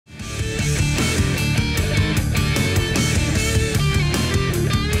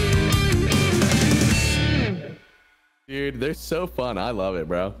dude. They're so fun. I love it,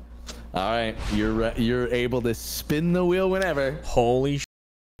 bro. All right, you're able to spin the wheel whenever. Holy sh.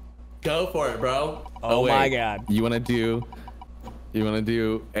 Go for it, bro. Oh my God. You wanna do?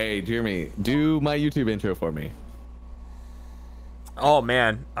 Hey, Jeremy, do my YouTube intro for me. Oh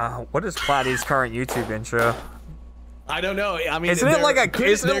man, what is Platy's current YouTube intro? I don't know. I mean, Isn't it like a?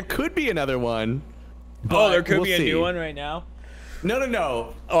 There could be another one. Oh, there could be a new one right now.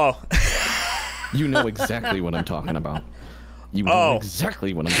 No. Oh. You know exactly what I'm talking about. You know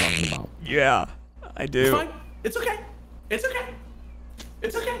exactly what I'm talking about. Yeah, I do. It's fine. It's okay. It's okay.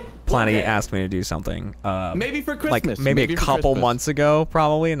 It's okay. Platy asked me to do something. Maybe for Christmas. Like maybe a couple months ago,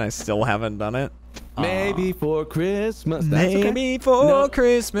 probably, and I still haven't done it. Maybe for Christmas. Maybe for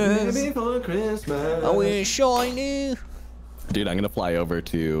Christmas. Maybe for Christmas. I wish I knew. Dude, I'm gonna fly over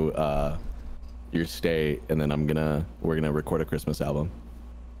to your state, and then we're gonna record a Christmas album.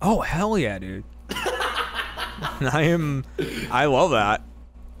 Oh hell yeah, dude! I love that.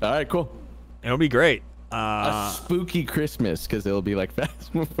 All right, cool. It'll be great. A spooky Christmas, because it'll be like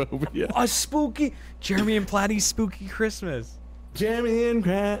Palsmophobia. A spooky Jeremy and Platy's spooky Christmas. Jeremy and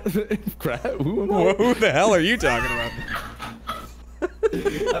who the hell are you talking about?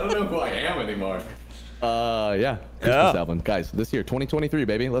 I don't know who I am anymore. Yeah. Christmas album. Guys, this year, 2023,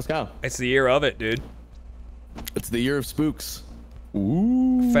 baby. Let's go. It's the year of it, dude. It's the year of spooks.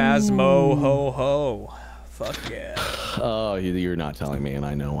 Ooh. Phasmo ho ho. Fuck yeah. Oh, you're not telling me, and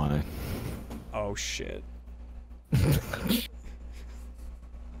I know why. Oh shit.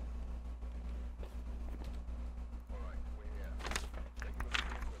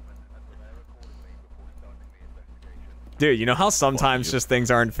 Dude, you know how sometimes just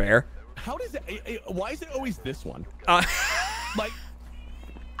things aren't fair? How does it? Why is it always this one? Like,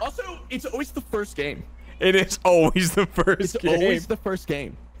 also, it's always the first game. It is always the first game. It's always the first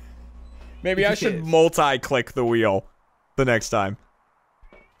game. Maybe I should multi-click the wheel the next time.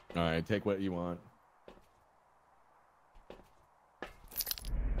 All right, take what you want.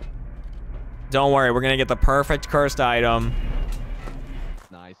 Don't worry, we're gonna get the perfect cursed item.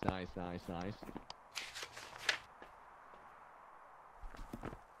 Nice.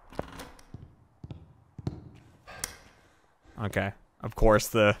 Okay. Of course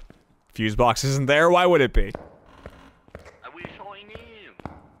the fuse box isn't there. Why would it be? I wish I knew.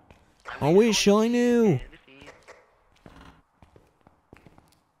 I wish I knew.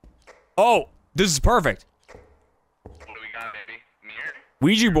 Oh, this is perfect. What do we got, baby? Mirror?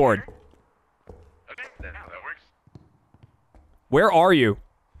 Ouija board. Okay, that works. Where are you?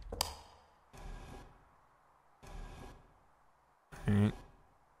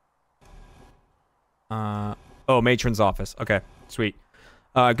 Oh, matron's office. Okay, sweet.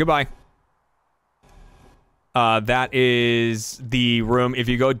 Goodbye. That is the room. If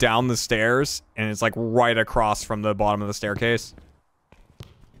you go down the stairs, and it's like right across from the bottom of the staircase.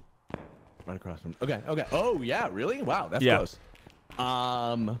 Right across from. Okay. Oh yeah, really? Wow, that's close.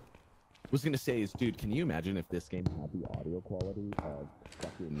 Was gonna say is, dude, can you imagine if this game had the audio quality of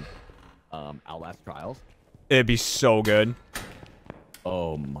fucking Outlast Trials? It'd be so good.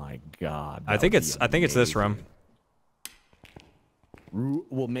 Oh my god. I think it's this room.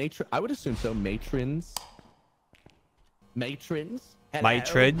 Well, I would assume so. Matrons. Hello?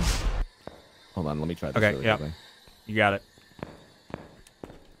 Matrons. Hold on, let me try this. Okay, yeah. You got it.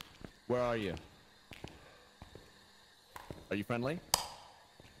 Where are you? Are you friendly?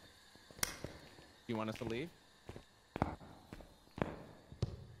 You want us to leave?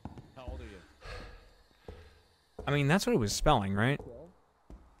 How old are you? I mean, that's what it was spelling, right?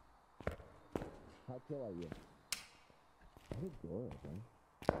 How chill are you?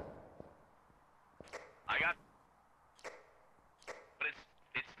 I got... But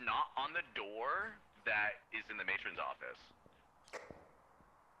it's not on the door that is in the matron's office.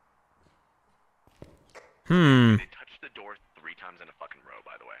 They touched the door 3 times in a fucking row,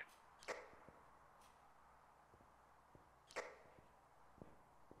 by the way.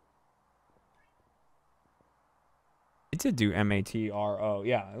 It did do M-A-T-R-O.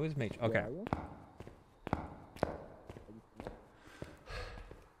 Yeah, it was matron. Okay.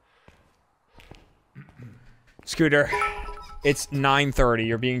 Scooter, it's 9:30.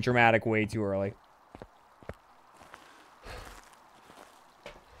 You're being dramatic way too early.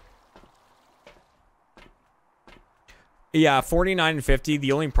 Yeah, 49 and 50.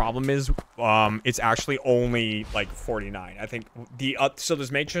 The only problem is, it's actually only like 49. I think so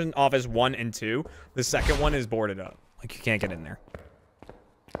there's matron office 1 and 2. The second one is boarded up. Like you can't get in there.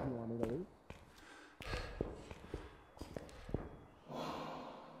 You want me to leave?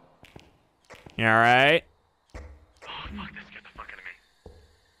 You all right? Oh, fuck, that scared the fuck out of me.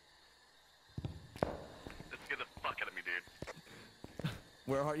 That scared the fuck out of me, dude.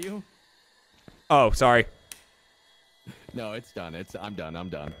 Where are you? Oh, sorry. No, it's done. I'm done. I'm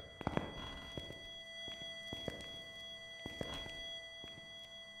done.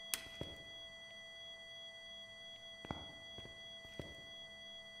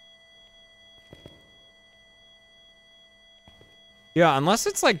 Yeah, unless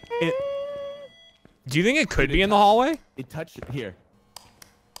it's like it. Do you think it could be in the hallway? It touched here.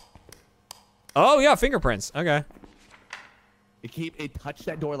 Oh yeah, fingerprints. Okay. It touched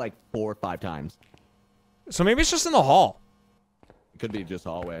that door like 4 or 5 times. So maybe it's just in the hall. It could be just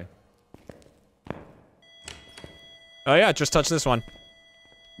hallway. Oh yeah, just touch this one.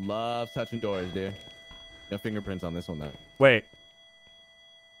 Love touching doors, dude. No fingerprints on this one though. Wait.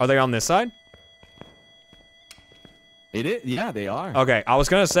 Are they on this side? It is. Yeah, they are. Okay, I was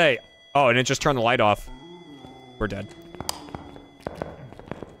gonna say. Oh, and it just turned the light off. We're dead.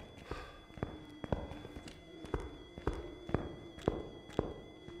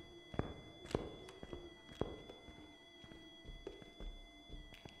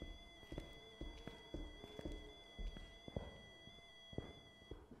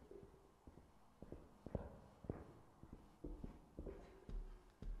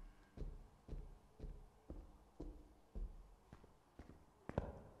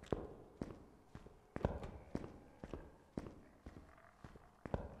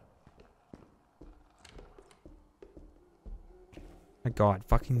 My God,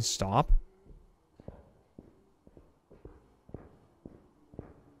 fucking stop.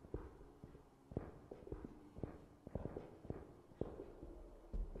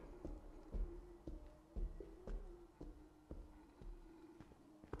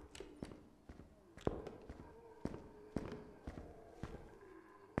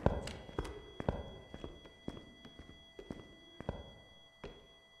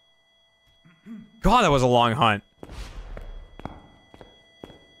 God, that was a long hunt.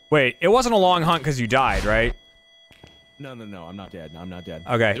 Wait, it wasn't a long hunt because you died, right? No, I'm not dead. I'm not dead.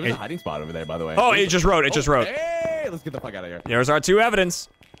 Okay. There was a hiding spot over there, by the way. Oh, it just wrote. It just wrote. Hey, let's get the fuck out of here. There's our 2 evidence.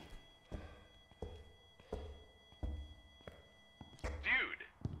 Dude,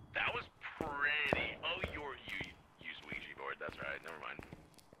 that was pretty. Oh, you used Ouija board. That's right. Never mind.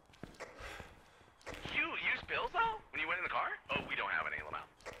 You used pills though when you went in the car? Oh, we don't have any.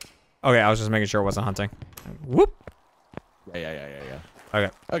 Lamau. Okay, I was just making sure it wasn't hunting. Whoop. Yeah. Okay.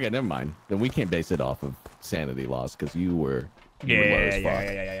 Okay, never mind. Then we can't base it off of sanity loss because you were low as fuck.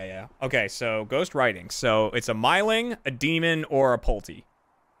 Yeah. Okay, so ghost writing. So it's a myling, a demon, or a polty.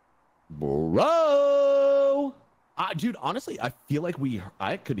 Bro! Dude, honestly, I feel like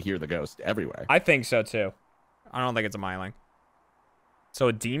I could hear the ghost everywhere. I think so too. I don't think it's a myling. So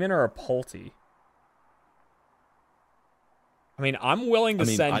a demon or a polty? I mean, I'm willing to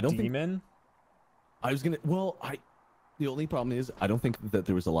send demon. I was gonna. Well, the only problem is I don't think that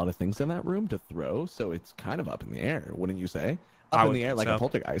there was a lot of things in that room to throw, so it's kind of up in the air, wouldn't you say? Up in the air like a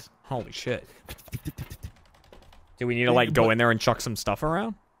poltergeist. Holy shit. Do we need to like go in there and chuck some stuff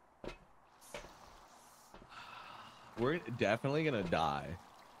around? We're definitely gonna die.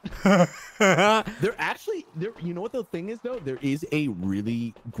 You know what the thing is though? There is a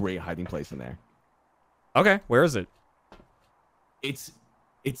really great hiding place in there. Okay, where is it? It's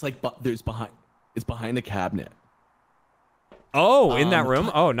like it's behind the cabinet. Oh, in that room?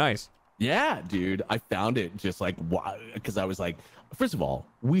 Oh, nice. Yeah, dude. I found it just like, because I was like, first of all,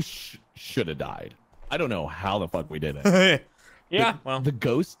 we should have died. I don't know how the fuck we did it. Yeah, the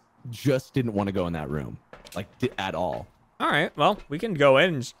ghost just didn't want to go in that room, like, at all. All right, well, we can go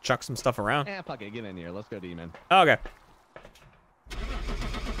in and just chuck some stuff around. Yeah, fuck it. Get in here. Let's go, demon. Okay.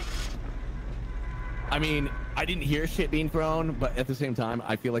 I mean, I didn't hear shit being thrown, but at the same time,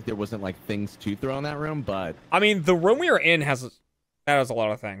 I feel like there wasn't like things to throw in that room. But I mean, the room we were in has a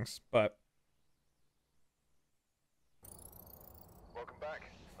lot of things, but. Welcome back.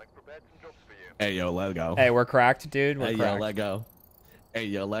 I prepared some jobs for you. Hey, yo, let go. Hey, we're cracked, dude. We're hey, cracked. yo, let go. Hey,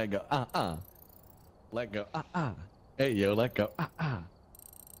 yo, let go. Let go. Hey, yo, let go.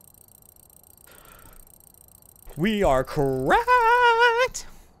 We are cracked.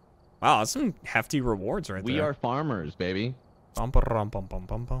 Wow, that's some hefty rewards right there. We are farmers, baby. Did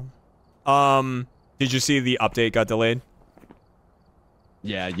you see the update got delayed?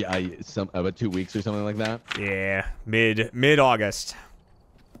 Yeah, about 2 weeks or something like that. Yeah, mid-August.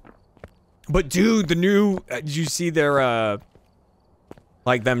 But dude, the new did you see their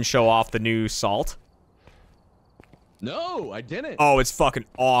like them show off the new salt? No, I didn't. Oh, it's fucking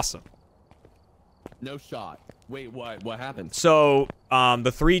awesome. No shot. Wait, what happened? So,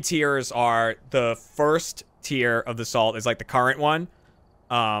 the 3 tiers are the first tier of the salt is like the current one.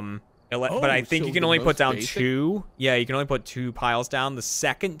 But I think so you can the only put most down basic? 2. Yeah, you can only put 2 piles down. The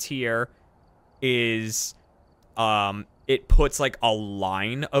second tier is, it puts like a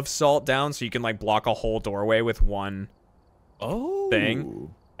line of salt down, so you can like block a whole doorway with one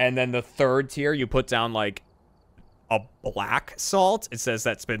thing. And then the third tier, you put down like a black salt. It says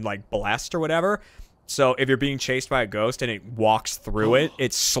that's been like blessed or whatever. So if you're being chased by a ghost and it walks through it,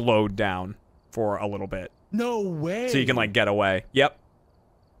 it's slowed down for a little bit. No way. So you can like get away. Yep.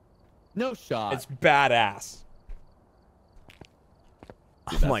 No shot. It's badass.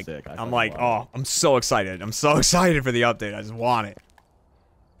 Dude, I'm like, sick. oh, I'm so excited. I'm so excited for the update. I just want it.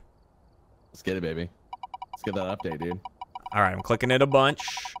 Let's get it, baby. Let's get that update, dude. All right, I'm clicking it a bunch.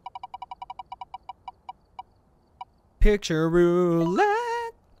 Picture roulette.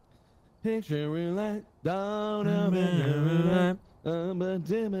 Picture roulette. Oh,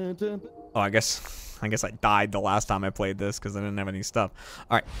 I guess I died the last time I played this because I didn't have any stuff.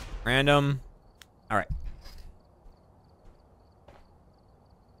 All right, random. All right.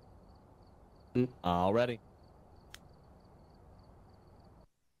 Already.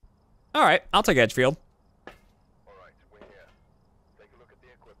 All right, I'll take Edgefield. All right, we're here. Take a look at the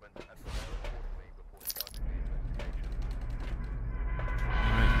equipment and prepare accordingly before starting the investigation.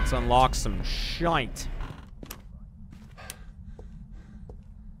 All right, let's unlock some shite.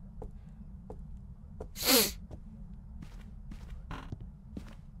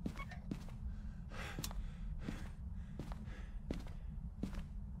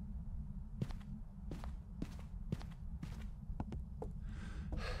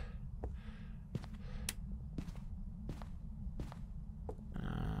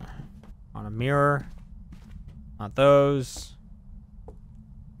 On a mirror. Not those.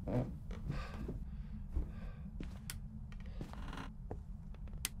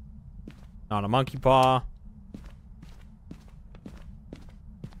 Not a monkey paw.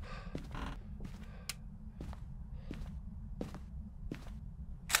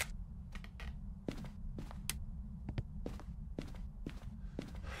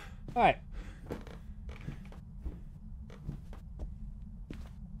 All right.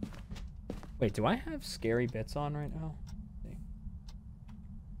 Wait, do I have scary bits on right now?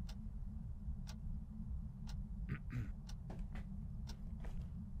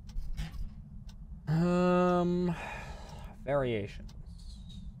 Variations.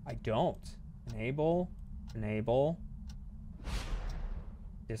 I don't. Enable. Enable.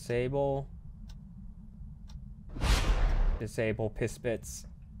 Disable. Disable piss bits.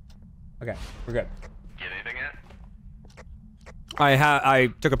 Okay, we're good. Get anything yet? I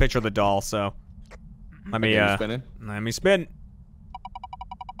took a picture of the doll, so let me spin.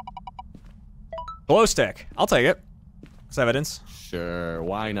 Glow stick. I'll take it. It's evidence. Sure,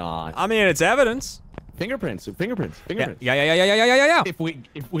 why not? I mean, it's evidence. Fingerprints. Yeah. If we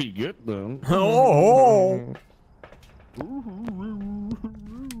get them. Oh.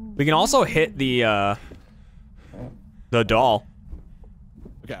 We can also hit the doll.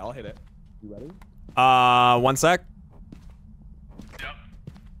 Okay, I'll hit it. You ready? 1 sec. Yep.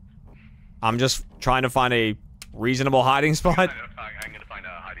 I'm just trying to find a reasonable hiding spot. I'm gonna find a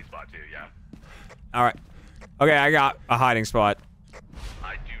hiding spot too, yeah. All right. Okay, I got a hiding spot.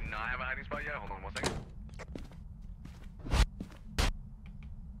 I do not have a hiding spot yet. Hold on 1 second.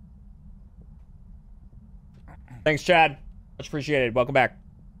 Thanks, Chad. Much appreciated. Welcome back.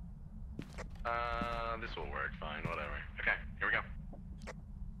 This will work fine, whatever. Okay, here we go.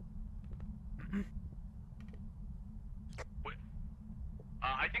 Wait.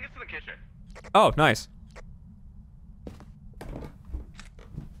 I think it's in the kitchen. Oh, nice.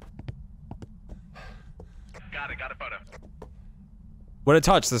 Got a photo. What it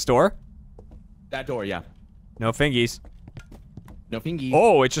touch? This door? That door, yeah. No fingies. No fingies.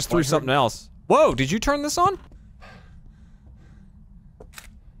 Oh, it just threw something else. Whoa, did you turn this on?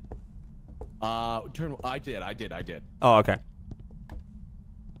 I did. Oh, okay.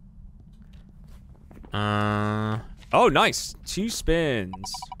 Oh, nice. 2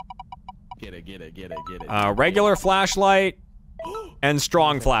 spins. Get it. Regular flashlight and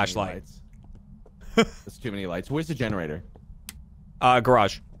strong flashlight. That's too many lights. Where's the generator?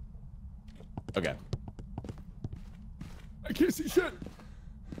 Garage. Okay. I can't see shit.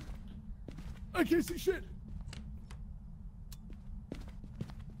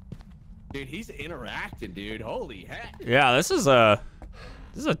 Dude, he's interacting, dude. Holy heck. Yeah, this is a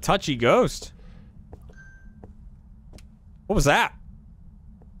touchy ghost. What was that?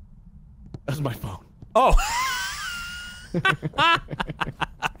 That was my phone. Oh.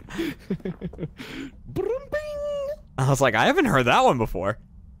 I was like, I haven't heard that one before.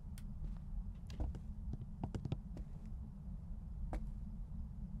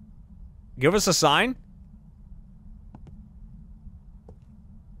 Give us a sign.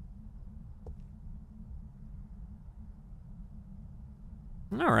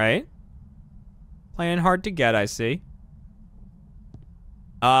 All right. Playing hard to get, I see.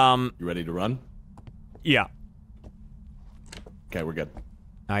 You ready to run? Yeah. Okay, we're good.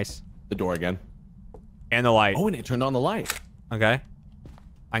 Nice. The door again. And the light. Oh, and it turned on the light. Okay.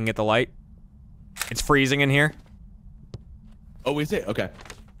 I can get the light. It's freezing in here. Oh, is it? Okay.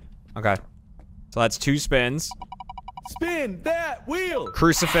 Okay. So that's 2 spins. Spin that wheel.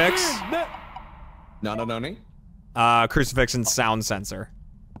 Crucifix. Spin that. No. Crucifix and sound sensor.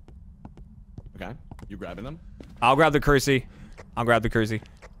 Okay. You grabbing them? I'll grab the cruci. I'll grab the cruci.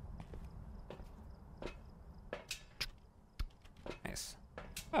 Nice.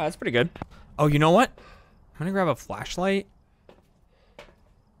 Oh, that's pretty good. Oh, you know what? I'm gonna grab a flashlight.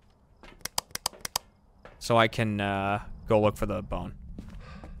 So I can go look for the bone.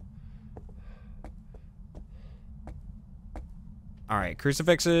 All right,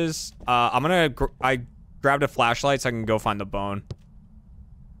 crucifixes. I grabbed a flashlight so I can go find the bone.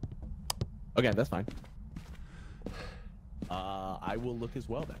 Okay, that's fine. I will look as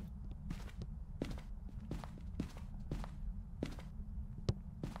well then.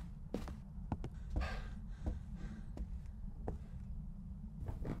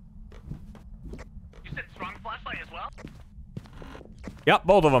 You said strong flashlight as well? Yep,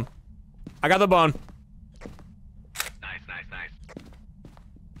 both of them. I got the bone. Nice.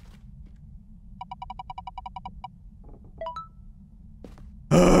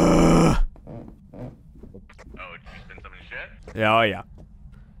 Oh, did you spin some of the shit? Yeah, oh yeah.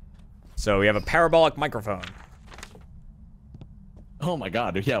 So we have a parabolic microphone. Oh my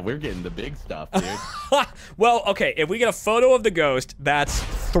god, yeah, we're getting the big stuff, dude. Well, okay, if we get a photo of the ghost, that's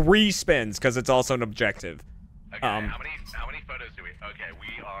 3 spins, because it's also an objective. Okay, how many photos do we? Okay, we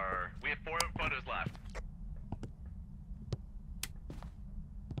have 4 photos left.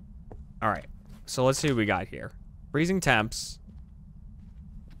 All right, so let's see what we got here. Freezing temps.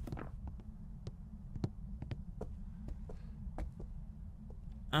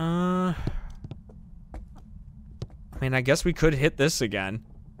 I mean, I guess we could hit this again.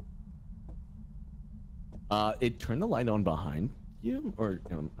 It turned the light on behind you, or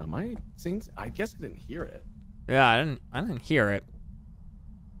am I seeing? I guess I didn't hear it. Yeah, I didn't hear it.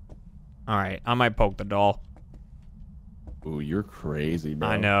 All right, I might poke the doll. Ooh, you're crazy, bro.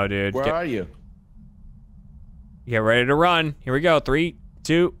 I know, dude. Where are you? Get ready to run. Here we go. 3,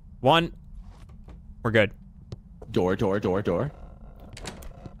 2, 1. We're good. Door.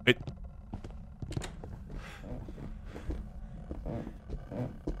 It.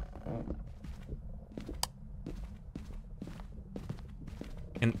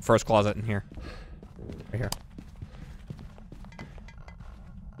 In first closet in here. Right here.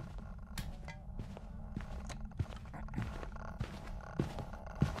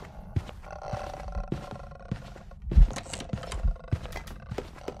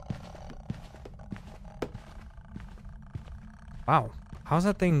 Wow. How's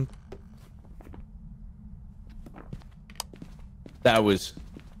that thing? That was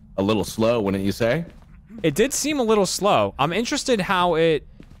a little slow, wouldn't you say? It did seem a little slow. I'm interested how it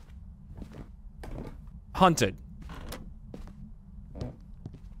hunted. What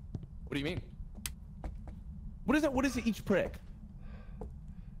do you mean? What is it? What is it each prick?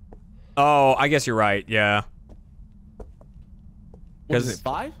 Oh, I guess you're right. Yeah. What is it,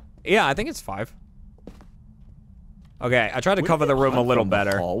 5? Yeah, I think it's 5. Okay, I tried to cover the room a little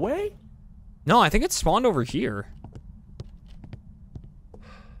better. Hallway? No, I think it spawned over here.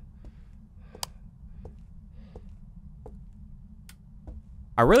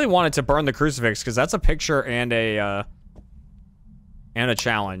 I really wanted to burn the crucifix because that's a picture and a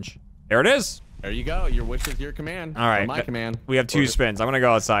challenge. There it is. There you go. Your wish is your command. All right. Or my command. We have 2 spins. I'm gonna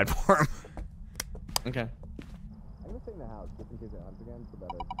go outside for him. Okay. I'm gonna stay in the house just in case it hunts again, so that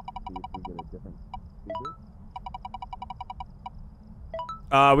I see if we get a different speaker.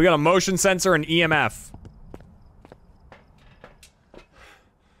 We got a motion sensor and EMF.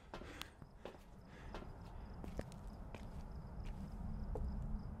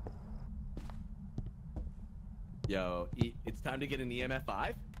 Yo, it's time to get an EMF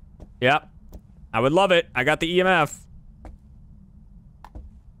 5? Yep. I would love it. I got the EMF.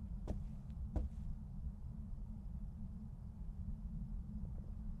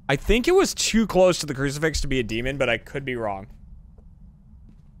 I think it was too close to the crucifix to be a demon, but I could be wrong.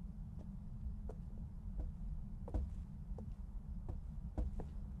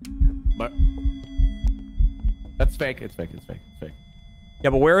 But that's fake. It's fake. Yeah,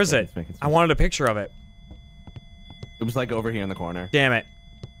 but where is it? It's fake. I wanted a picture of it. It was like over here in the corner. Damn it.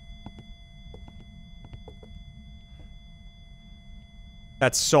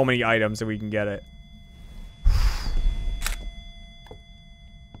 That's so many items that we can get it.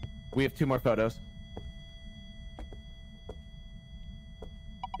 We have 2 more photos.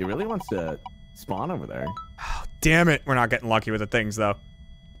 He really wants to spawn over there. Oh, damn it. We're not getting lucky with the things, though.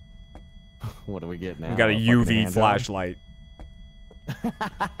 What do we get now? We got a UV flashlight.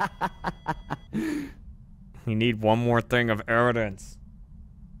 We need one more thing of evidence.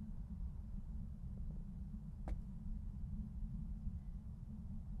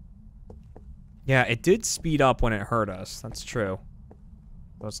 Yeah, it did speed up when it hurt us. That's true.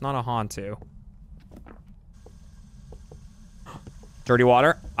 So it's not a Hantu. Dirty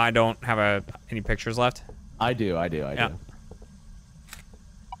water. I don't have any pictures left. I do. I do.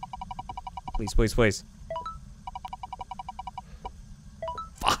 Please, please, please.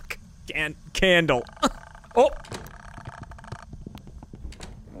 Fuck. Candle. Oh.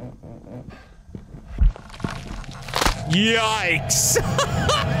 Yikes.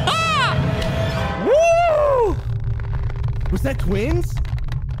 Woo! Was that twins?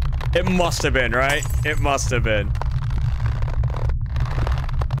 It must have been, right? It must have been.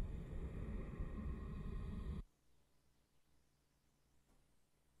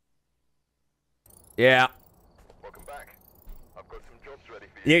 Yeah. Welcome back. I've got some jobs ready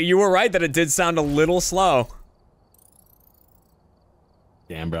for Yeah, you were right that it did sound a little slow.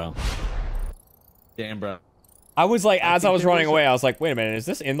 Damn, bro. Damn, bro. I was like, as I was running away, I was like, wait a minute, is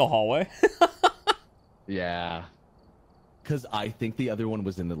this in the hallway? Yeah. Because I think the other one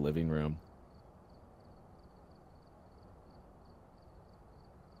was in the living room.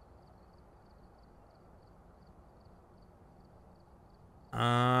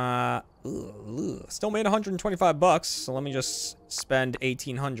 Still made 125 bucks, so let me just spend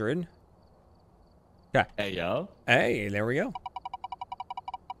 1,800. Yeah. Hey, yo. Hey, there we go.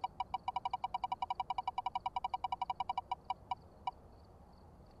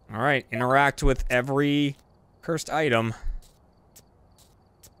 All right, interact with every cursed item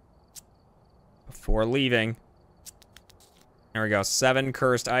before leaving. There we go, 7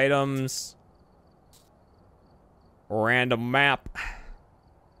 cursed items. Random map.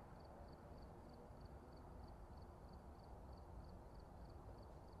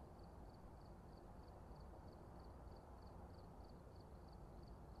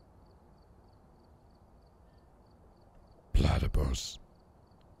 Platypus.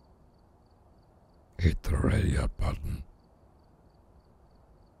 Hit the radio button.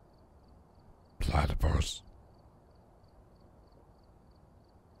 Platypus.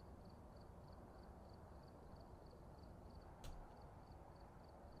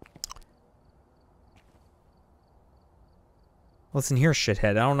 Listen here,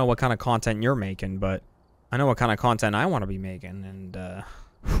 shithead. I don't know what kind of content you're making, but I know what kind of content I want to be making, and,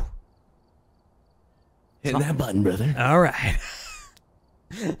 Hit that button, brother. all right.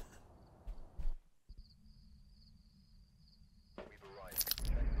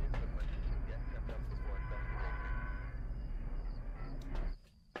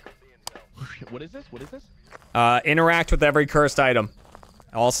 What is this? What is this? Interact with every cursed item.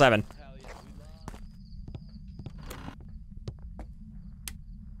 All 7.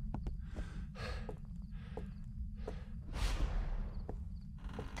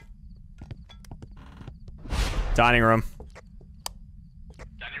 Dining room.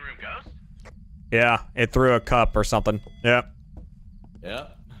 Dining room ghost? Yeah, it threw a cup or something. Yep.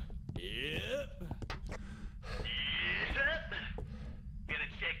 Yep. Yep. Gonna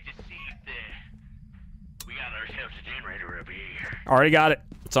check to see if we got ourselves a generator up here. Already got it.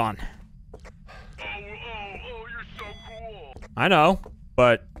 It's on. Oh, you're so cool. I know,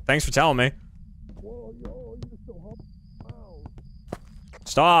 but thanks for telling me.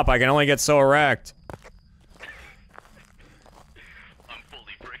 Stop, I can only get so erect. I'm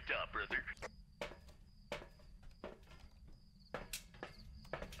fully bricked up, brother.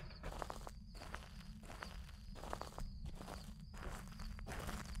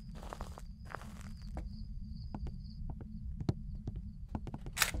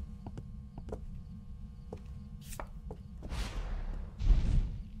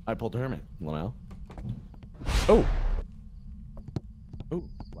 I pulled Hermit, Lamel. Oh. Ooh.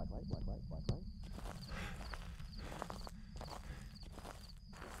 Black light, black light, black light.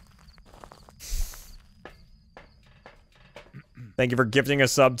 Thank you for gifting a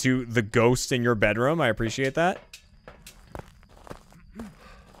sub to the ghost in your bedroom. I appreciate that.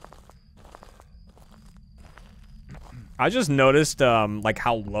 I just noticed, like,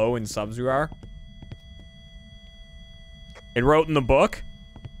 how low in subs we are. It wrote in the book.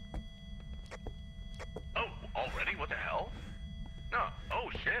 Oh, already? What the hell? No. Oh,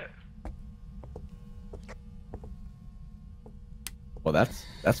 shit. Well,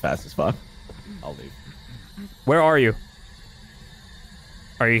 that's fast as fuck. I'll leave. Where are you?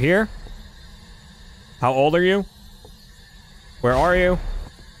 Are you here? How old are you? Where are you?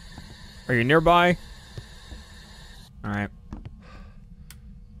 Are you nearby? All right.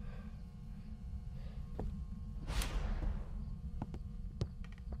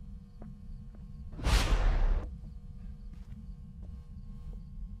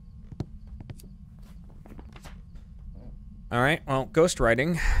 All right, well, ghost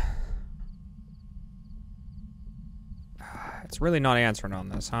writing. It's really not answering on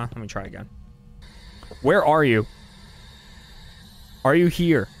this, huh? Let me try again. Where are you? Are you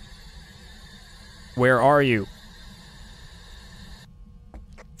here? Where are you?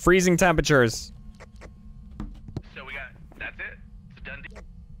 Freezing temperatures. So we got, that's it? It's a done deal?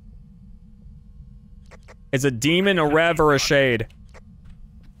 It's a demon, a rev, or a shade.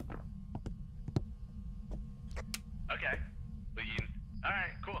 Okay. But you,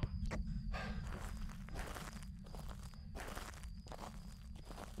 alright, cool.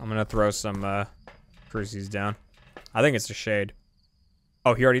 I'm gonna throw some crucies down. I think it's a shade.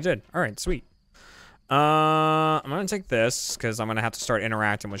 Oh, he already did. All right, sweet. I'm gonna take this because I'm gonna have to start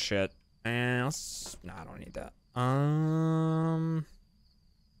interacting with shit. And let's, no, I don't need that.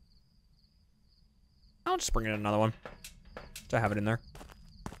 I'll just bring in another one to have it in there.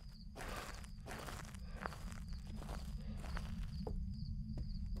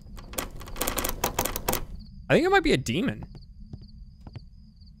 I think it might be a demon.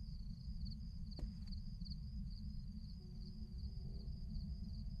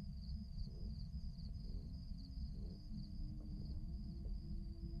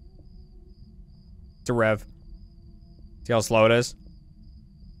 It's a rev. See how slow it is?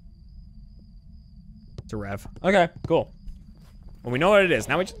 It's a rev. Okay, cool. Well, we know what it is.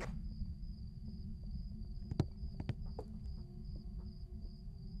 Now we just...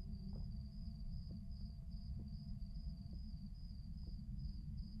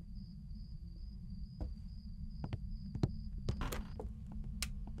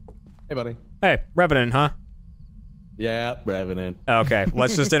 Hey, buddy. Hey, Revenant, huh? Yeah, Revenant. Okay,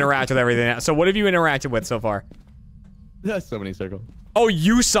 let's just interact with everything. So what have you interacted with so far? That's so many circles. Oh,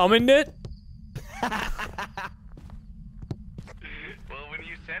 you summoned it? Well, when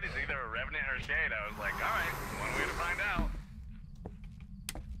you said it's either a revenant or a shade, I was like, alright, one way to find out.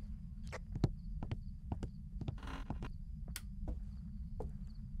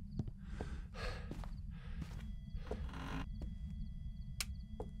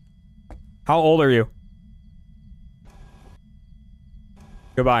 How old are you?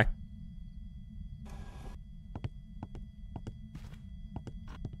 Goodbye.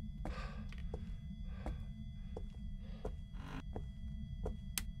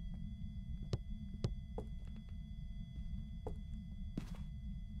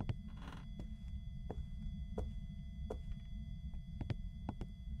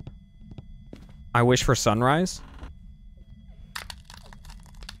 I wish for sunrise.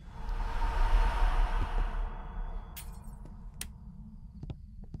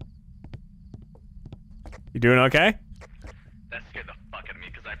 You doing okay? That scared the fuck out of me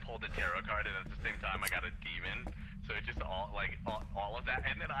because I pulled a tarot card and at the same time I got a demon. So it just all, like, all of that.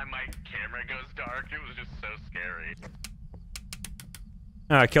 And then my camera goes dark. It was just so scary.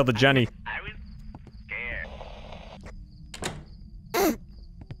 I killed the Jenny. I was scared.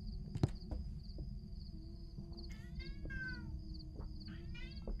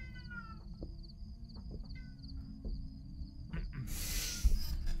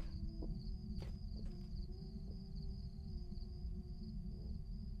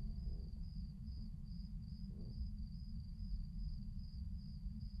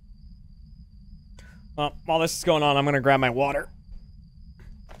 Well, while this is going on, I'm gonna grab my water.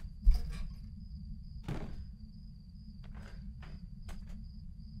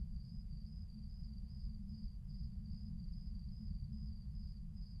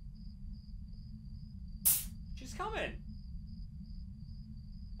 She's coming.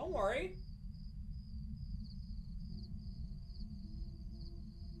 Don't worry.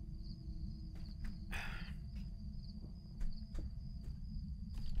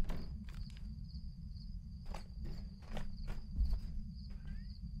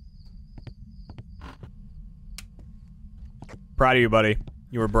 Proud of you, buddy.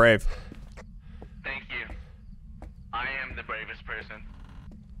 You were brave. Thank you. I am the bravest person.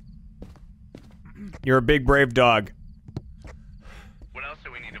 You're a big, brave dog. What else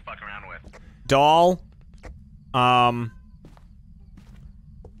do we need to fuck around with? Doll.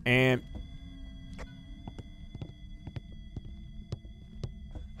 And...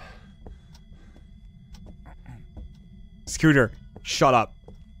 Scooter. Shut up.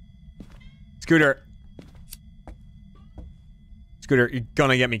 Scooter. Scooter, you're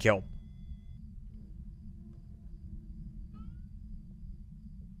gonna get me killed.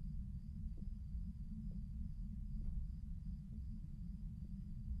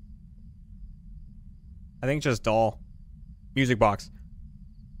 I think just doll. Music box.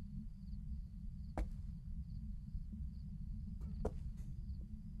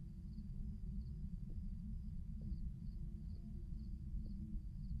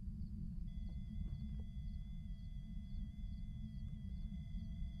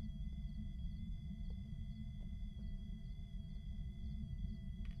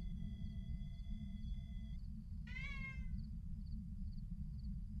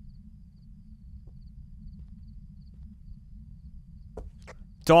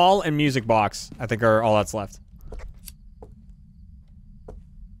 Doll and music box, I think, are all that's left.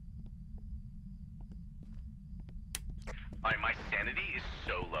 Alright, my sanity is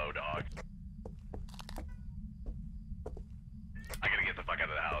so low, dog. I gotta get the fuck out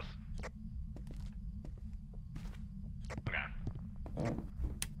of the house. Okay.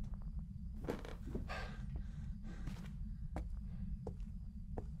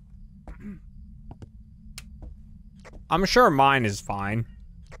 I'm sure mine is fine.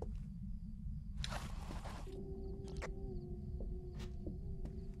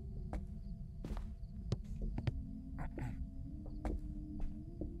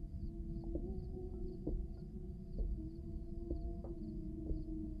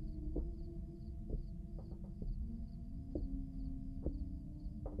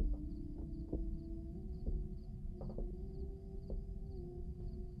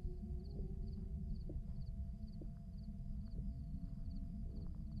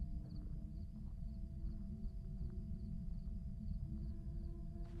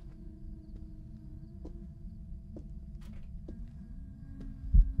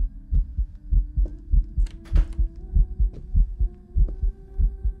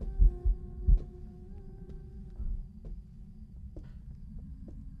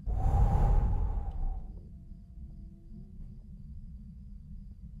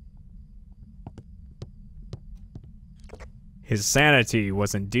 His sanity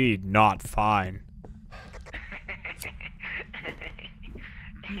was indeed not fine.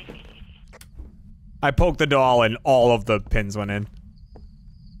 I poked the doll and all of the pins went in.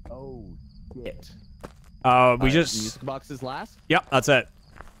 Oh, shit. We just... Music box is last? Yep, that's it.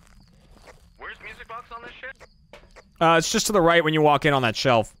 Where's music box on this shit? It's just to the right when you walk in on that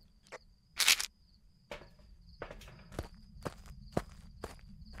shelf.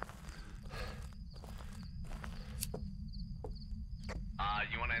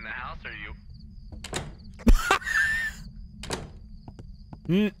 You want it in the house or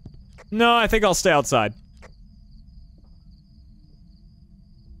you? No, I think I'll stay outside.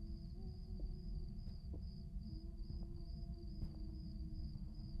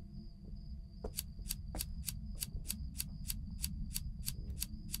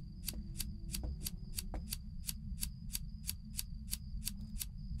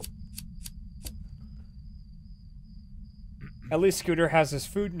 At least Scooter has his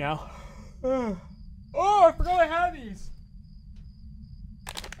food now. Oh, I forgot I had these.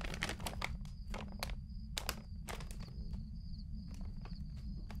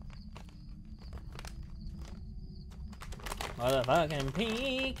 Motherfucking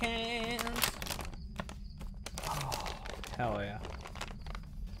pecans. Oh, hell yeah.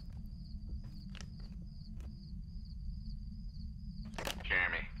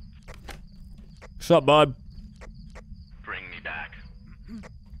 Jeremy, What's up, bud? bring me back.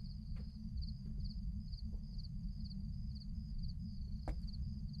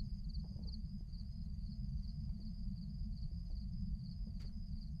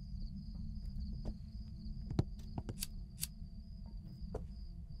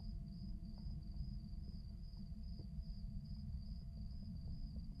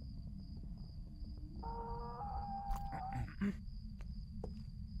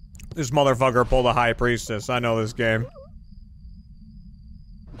 This motherfucker pulled a high priestess. I know this game.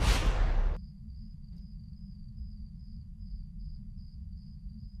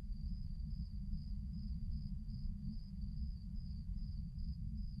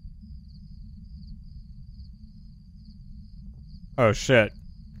 Oh shit.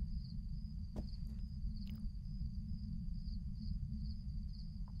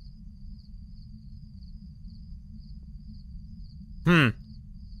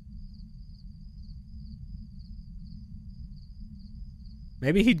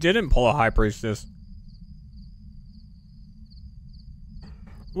 Maybe he didn't pull a high priestess.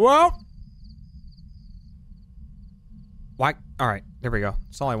 Well. Why? All right, there we go.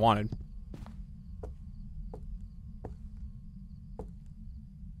 That's all I wanted.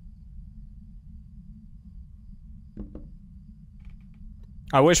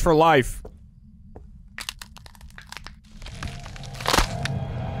 I wish for life.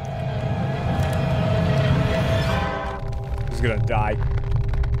 He's gonna die.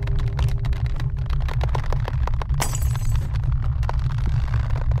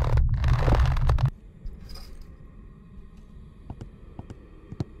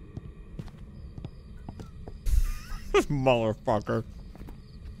 This motherfucker.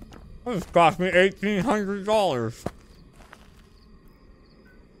 This cost me $1,800.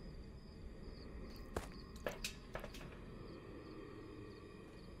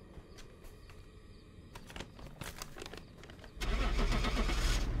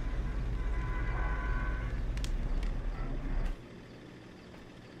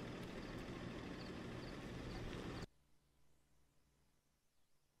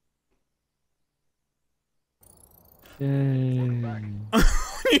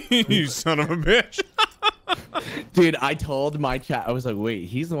 You son of a bitch. Dude, I told my chat, I was like, wait,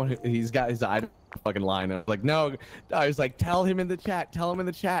 he's the one who, he's got his eye fucking line. I was like, no. I was like, tell him in the chat. Tell him in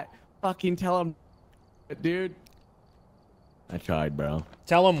the chat. Fucking tell him. Dude. I tried, bro.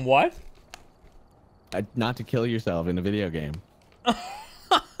 Tell him what? Not to kill yourself in a video game.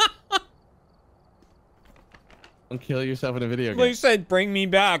 Don't kill yourself in a video game. Well, you said bring me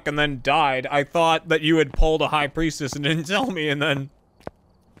back and then died. I thought that you had pulled a high priestess and didn't tell me and then...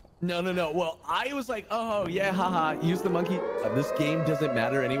 No. Well, I was like, oh, yeah, haha, use the monkey. This game doesn't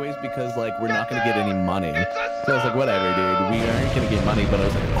matter anyways because, like, we're not going to get any money. So I was like, whatever, dude. We aren't going to get money. But I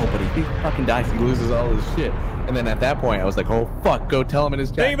was like, oh, but if he fucking dies, he loses all his shit. And then at that point, I was like, oh, fuck, go tell him in his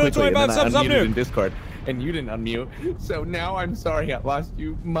chat Thank you for the quickly. 25 And then I subs, unmuted in Discord. And you didn't unmute. So now I'm sorry I lost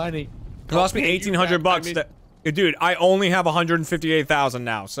you money. It lost me 1,800 bucks. Dude, I only have 158,000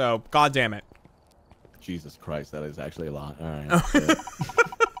 now, so god damn it. Jesus Christ, that is actually a lot. All right.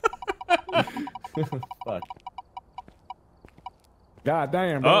 Fuck. God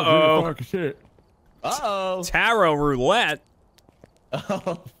damn, bro. Uh-oh. Fucking shit. Uh-oh. Tarot roulette.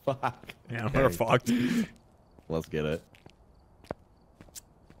 Oh, fuck. Yeah, we're fucked. Let's get it.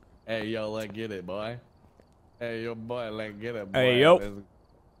 Hey, yo, let's get it, boy. Hey, yo, boy, let's get it, boy. Hey, yo.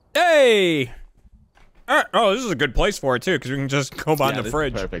 Hey! Oh, this is a good place for it, too, because we can just go behind the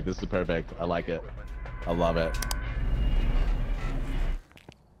fridge. This is perfect. This is perfect. I like it. I love it.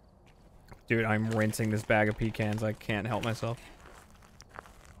 Dude, I'm rinsing this bag of pecans. I can't help myself.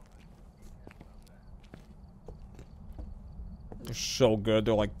 They're so good.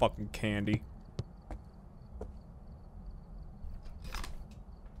 They're like fucking candy.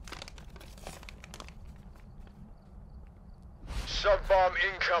 Sub-bomb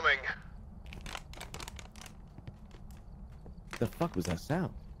incoming. The fuck was that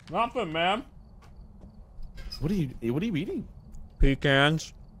sound? Nothing, man. What are you eating?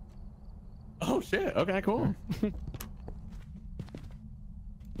 Pecans. Oh shit. Okay, cool.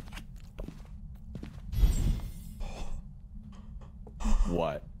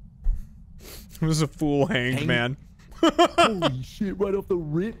 What? It was a fool hanged, man. Holy shit, right off the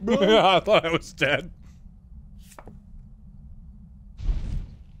rip, bro. I thought I was dead.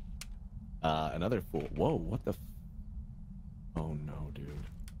 Another fool. Whoa, what the oh no, dude.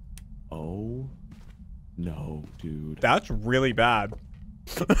 Oh no, dude. That's really bad.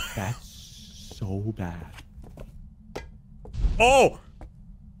 That's so bad. Oh!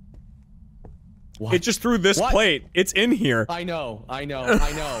 What? It just threw this plate. It's in here. I know. I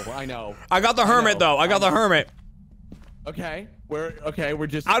got the hermit, though. I got the hermit. Okay. We're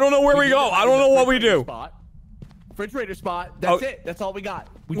just... I don't know where we go. I don't know what we do. Spot. Refrigerator spot. That's it. That's all we got.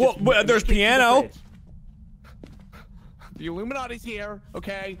 Well, there's piano. The Illuminati's here.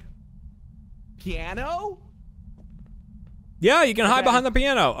 Okay. Piano? Yeah, you can hide behind the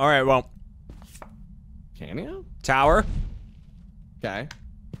piano. All right, well. Piano? Tower. Okay.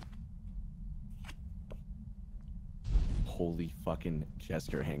 Holy fucking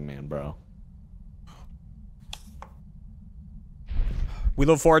Jester Hangman, bro.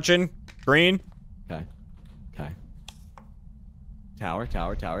 Wheel of Fortune. Green. Okay. Okay. Tower.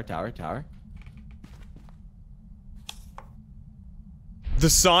 The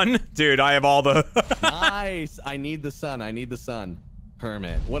sun? Dude, I have all the... Nice. I need the sun.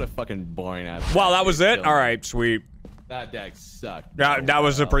 Hermit. What a fucking boring ass. Wow, that was it? All right, sweet. That deck sucked. That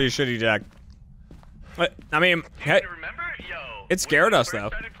was a pretty shitty deck. I mean, hey, remember, yo, it scared us, though.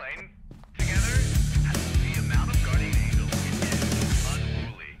 Started playing together, the amount of guardian angels is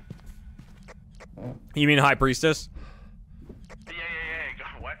unruly. You mean High Priestess? Yeah.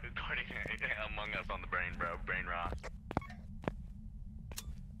 What? Guardian Among Us on the brain, bro. Brain rot.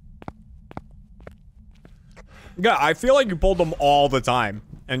 Yeah, I feel like you pulled them all the time.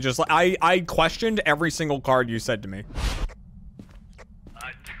 And just like, I questioned every single card you said to me.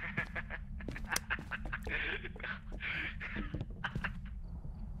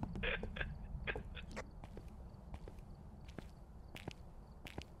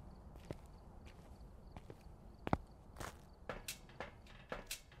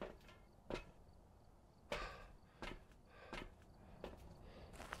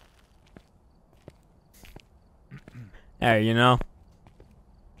 Hey, you know,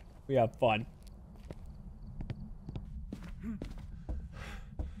 we have fun.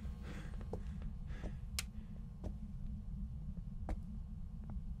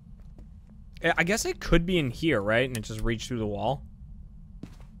 I guess it could be in here, right? And it just reached through the wall.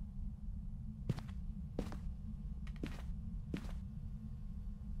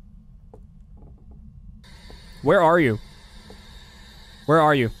 Where are you? Where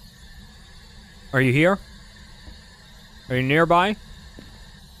are you? Are you here? Are you nearby?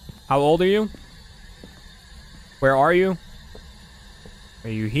 How old are you? Where are you? Are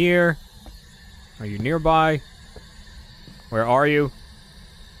you here? Are you nearby? Where are you?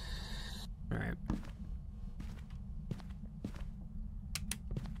 All right.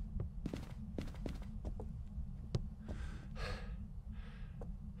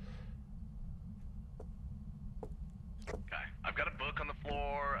 Okay, I've got a book on the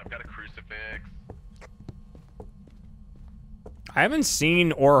floor. I've got a crucifix. I haven't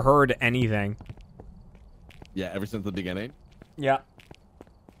seen or heard anything. Yeah, ever since the beginning. Yeah.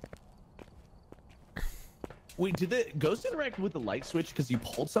 Wait, did the ghost interact with the light switch because you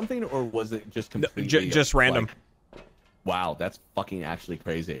pulled something, or was it just completely Just random? Like, wow, that's fucking actually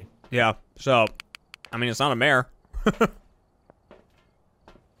crazy. Yeah. So, I mean, it's not a mare.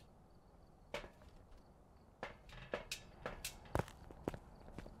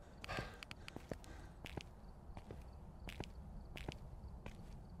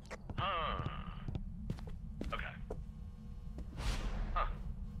 Okay. Huh.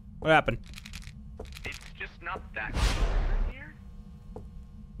 What happened? It's just not that cold in here.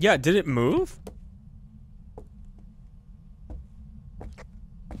 Yeah, did it move?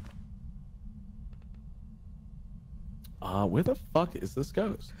 Where the fuck is this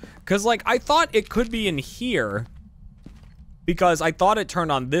ghost? Because, like, I thought it could be in here. Because I thought it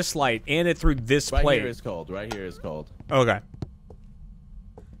turned on this light and it threw this Right plate. here is cold. Right here is cold. Okay.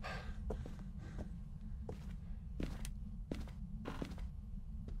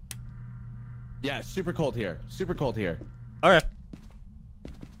 Yeah, super cold here. Super cold here. Okay.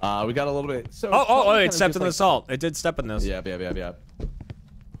 We got a little bit. So Oh, it's it stepped in the salt. It did step in this. Yep.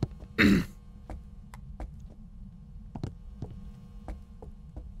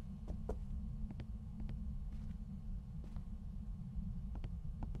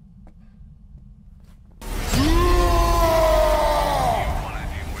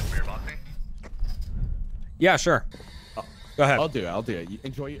 Yeah, sure. Go ahead. I'll do it. You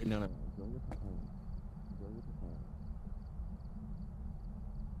enjoy your no. Enjoy your time. Enjoy your time.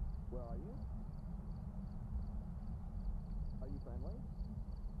 Where are you? Are you friendly?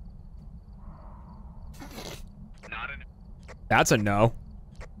 Not an. That's a no.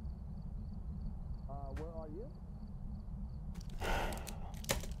 Where are you?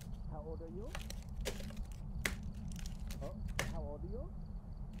 How old are you? Oh, how old are you?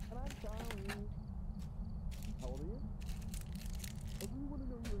 And I'm sorry. How old are you? I really want to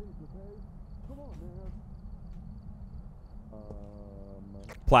know your age, okay? Come on, man.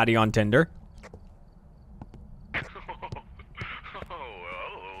 Platy on Tinder.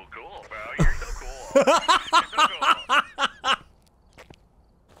 Oh, cool, bro. You're so cool. You're so cool.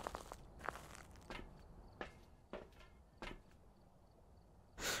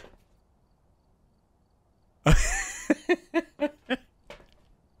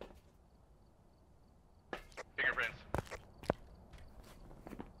 Fingerprints.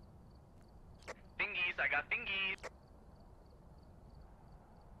 Thingies, I got thingies.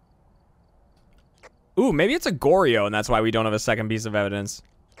 Ooh, maybe it's a Goryo, and that's why we don't have a second piece of evidence.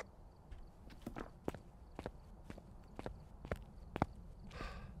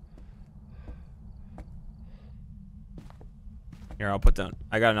 Here, I'll put down.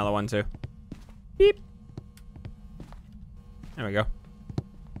 I got another one, too. Beep. There we go.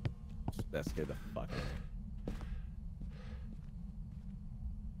 That scared the fuck out of me.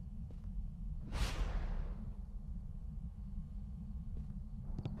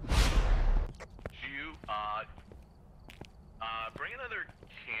 You, bring another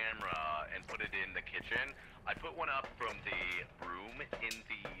camera and put it in the kitchen. I put one up from the room in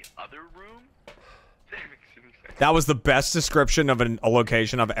the other room. That was the best description of a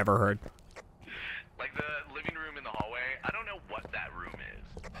location I've ever heard. Like the living room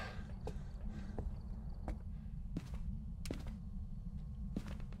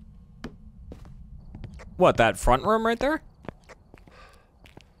What, that front room right there?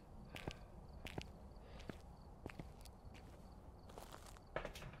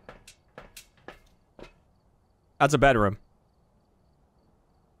 That's a bedroom.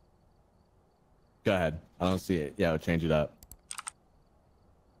 Go ahead. I don't see it. Yeah, I'll change it up.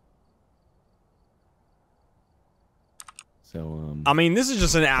 So, I mean, this is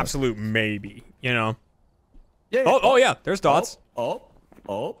just an absolute maybe, you know? Yeah. Oh, yeah, there's dots. Oh.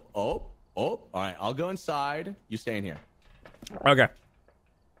 All right, I'll go inside. You stay in here. Okay.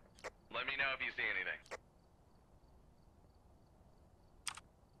 Let me know if you see anything.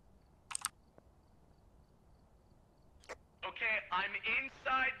 Okay, I'm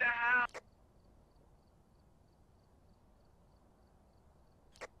inside the house.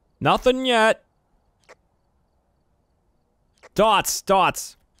 Nothing yet. Dots. Okay,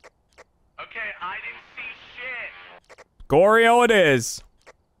 I didn't see shit. Goryo it is.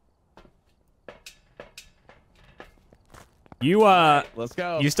 You, Let's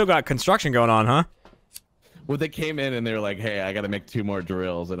go. you still got construction going on, huh? Well, they came in and they were like, hey, I got to make 2 more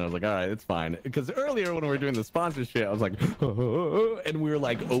drills. And I was like, all right, it's fine. Because earlier when we were doing the sponsorship, I was like, and we were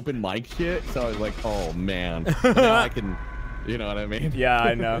like open mic shit. So I was like, oh, man. Now I can, you know what I mean? Yeah,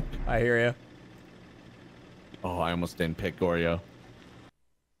 I know. I hear you. Oh, I almost didn't pick Goryo.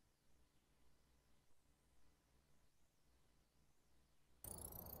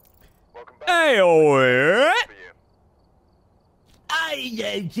 Hey, what?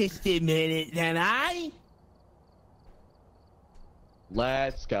 Just a minute, then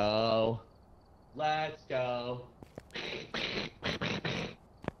Let's go.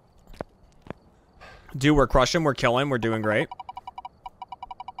 Dude, we're crushing. We're killing. We're doing great.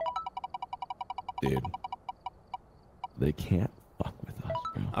 Dude. They can't fuck with us,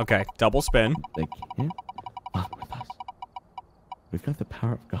 bro. Okay, double spin. They can't fuck with us. We've got the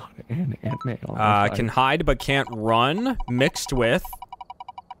power of God and May on our side. Can hide but can't run. Mixed with.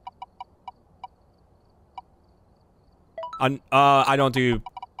 I don't do.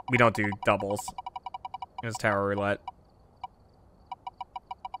 We don't do doubles. It's tower roulette.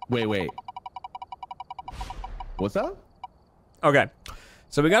 Wait. What's up? Okay,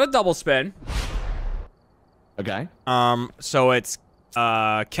 so we got a double spin. Okay. So it's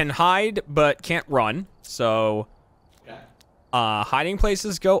can hide but can't run. So hiding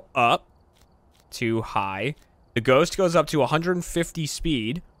places go up to high. The ghost goes up to 150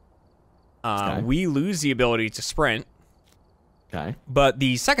 speed. We lose the ability to sprint. Okay. But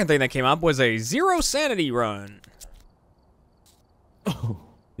the second thing that came up was a 0 sanity run. Oh.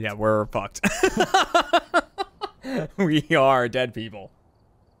 Yeah, we're fucked. We are dead people.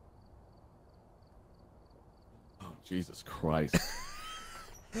 Oh, Jesus Christ.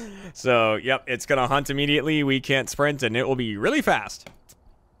 So, yep, it's gonna hunt immediately. We can't sprint, and it will be really fast.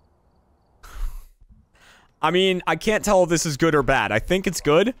 I mean, I can't tell if this is good or bad. I think it's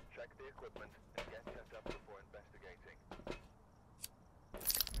good. Check the equipment and get set up before investigating.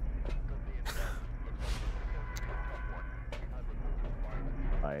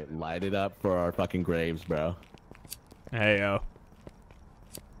 Alright, light it up for our fucking graves, bro. Hey, yo.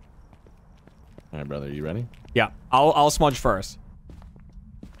 Alright, brother, you ready? Yeah, I'll smudge first.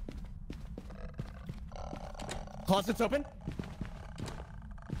 Closet's open.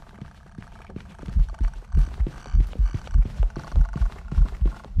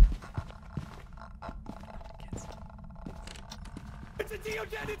 It's a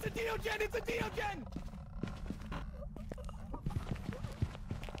Deogen! It's a Deogen! It's a Deogen!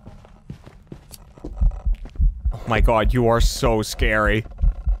 Oh my god, you are so scary.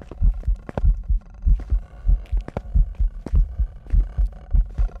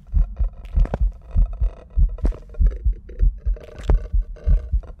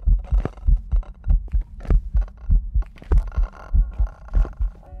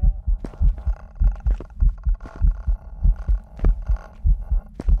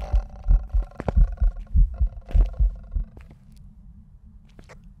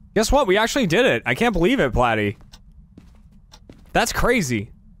 Guess what? We actually did it. I can't believe it, Platy. That's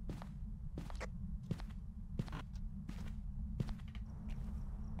crazy.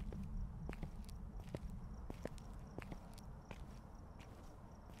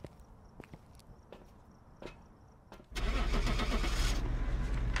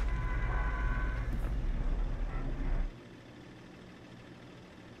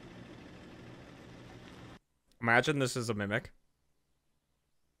 Imagine this is a mimic.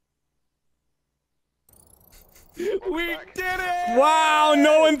 We did it! Wow,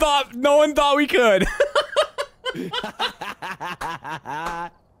 no one thought we could.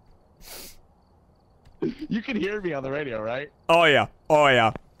 You can hear me on the radio, right? Oh yeah. Oh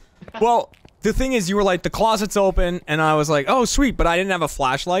yeah. Well, the thing is, you were like, the closet's open, and I was like, oh, sweet, but I didn't have a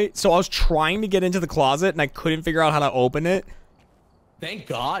flashlight, so I was trying to get into the closet, and I couldn't figure out how to open it. Thank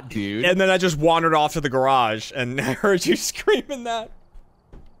God, dude. And then I just wandered off to the garage, and I heard you screaming that.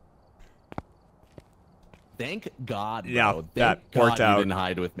 Thank God, bro. Yeah, Thank that God worked out. You didn't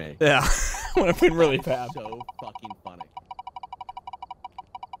hide with me. Yeah, would have been really bad. So fucking funny.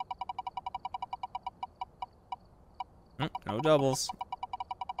 No doubles.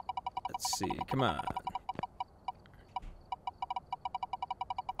 Let's see, come on.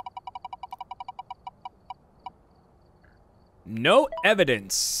 No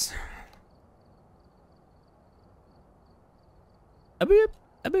evidence. A boop,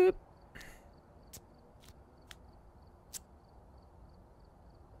 a boop.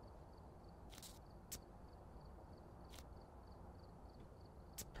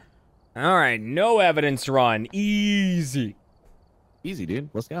 All right, no evidence run. Easy. Easy, dude.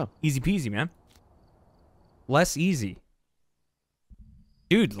 Let's go. Easy peasy, man. Less easy.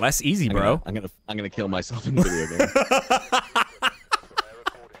 Dude, less easy, bro. I'm gonna kill myself in the video game.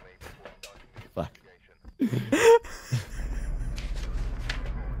 Fuck.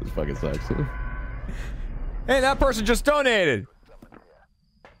 This fucking sucks. Hey, that person just donated.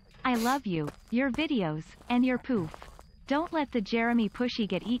 I love you, your videos, and your poof. Don't let the Jeremy pushy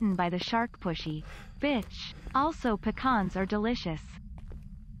get eaten by the shark pushy. Bitch. Also, pecans are delicious.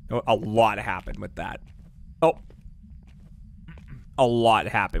 A lot happened with that. Oh. A lot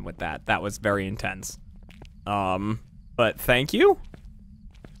happened with that. That was very intense. But thank you?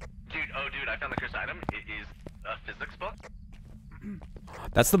 Dude, oh dude, I found the cursed item. It is a physics book.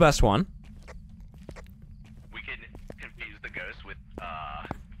 That's the best one. We can confuse the ghost with,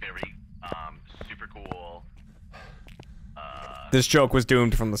 very, super cool, This joke was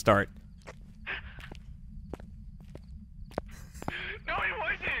doomed from the start. No, it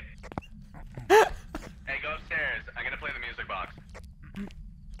wasn't! Hey, go upstairs. I'm gonna play the music box.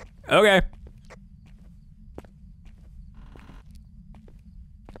 Okay.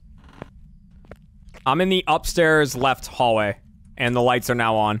 I'm in the upstairs left hallway, and the lights are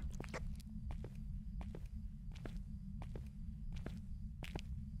now on.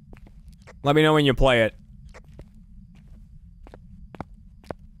 Let me know when you play it.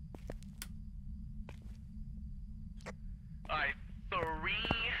 Alright, 3,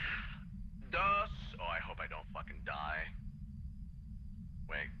 2... Oh, I hope I don't fucking die.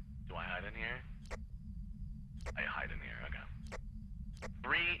 Wait, do I hide in here? I hide in here, okay.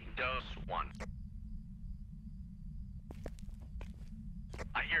 3, 2, 1.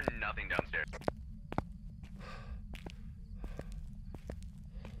 I hear nothing downstairs.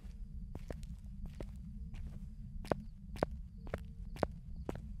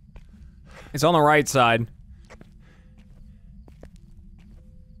 It's on the right side.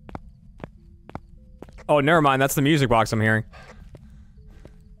 Oh, never mind. That's the music box I'm hearing.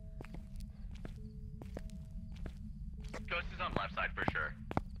 Ghost is on left side for sure.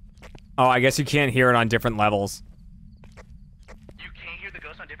 Oh, I guess you can't hear it on different levels. You can't hear the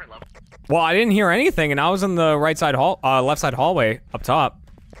ghost on different levels? Well, I didn't hear anything, and I was in the right side hall, left side hallway up top.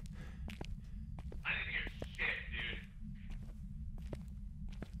 I didn't hear shit, dude.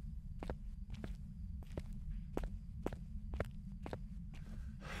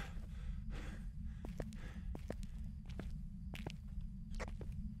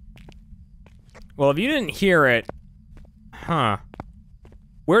 Well, if you didn't hear it, huh?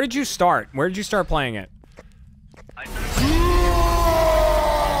 Where did you start? Where did you start playing it? I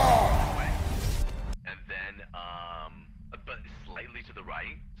and then, but slightly to the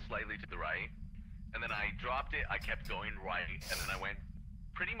right, and then I dropped it, I kept going right, and then I went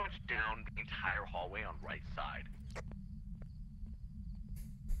pretty much down the entire hallway on right side.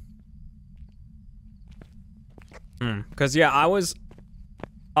 Because, yeah, I was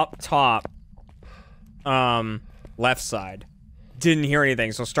up top, left side. Didn't hear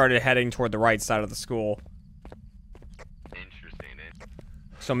anything, so started heading toward the right side of the school. Interesting.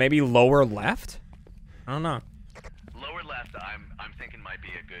 So maybe lower left? I don't know. Lower left, I'm thinking might be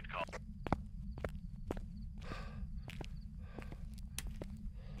a good call.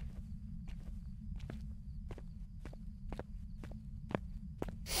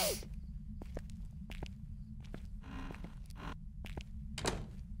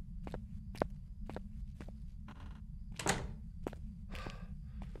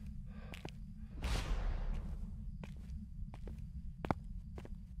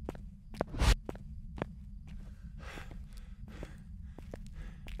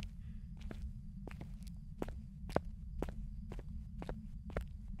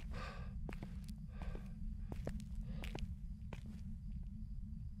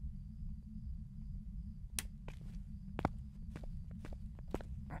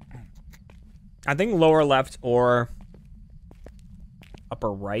 I think lower left or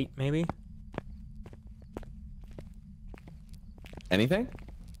upper right, maybe. Anything?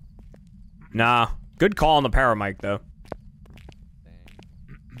 Nah. Good call on the paramic, though.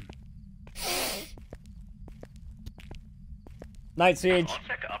 Night Siege. I'll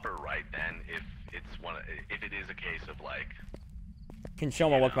check upper right then if it's one. If it is a case of like. Can show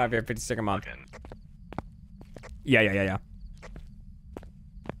me welcome back for 52nd month. Fucking, Yeah.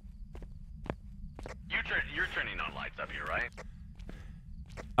 you're turning on lights up here, right?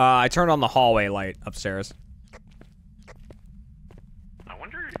 I turned on the hallway light upstairs. I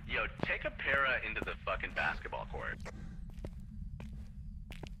wonder. Yo, take a para into the fucking basketball court.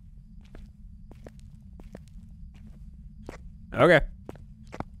 Okay.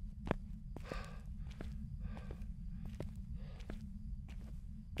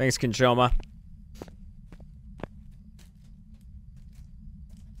 Thanks, Kinshoma.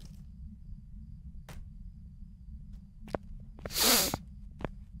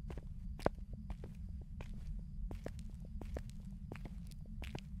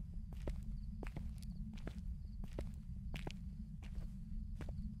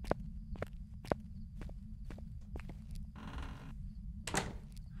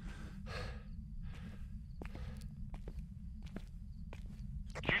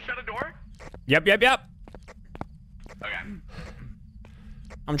 Did you shut a door? Yep. Okay.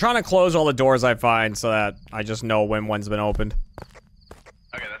 I'm trying to close all the doors I find so that I just know when one's been opened.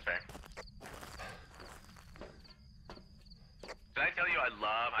 Okay, that's fair. Did I tell you I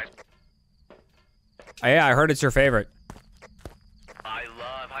love Yeah, I heard it's your favorite. I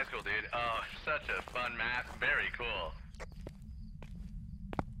love high school, dude. Oh, such a fun map. Very cool.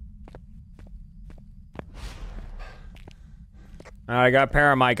 I got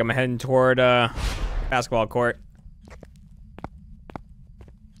paramic. I'm heading toward basketball court.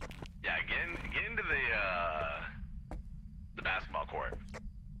 Yeah, get into the basketball court.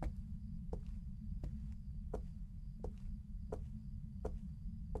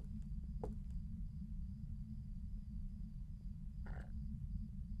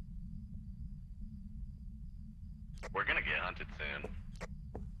 We're gonna get hunted soon.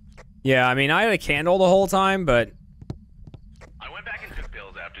 Yeah, I mean, I had a candle the whole time, but I went back and took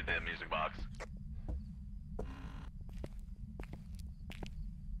pills after the music box.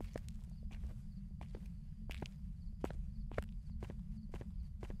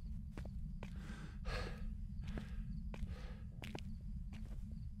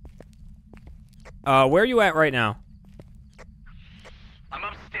 where are you at right now? I'm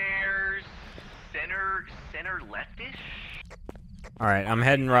upstairs, center leftish. All right, I'm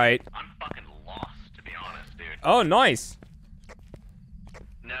heading right. I'm fucking lost, to be honest, dude. Oh, nice.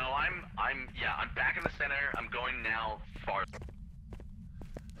 No, I'm back in the center. I'm going now far.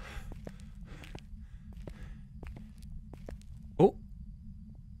 Oh,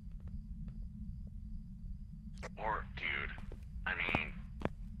 Or, dude, I mean,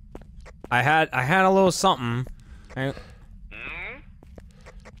 I had a little something.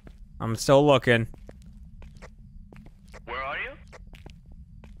 I'm still looking. where are you?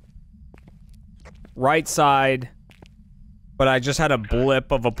 Right side, but I just had a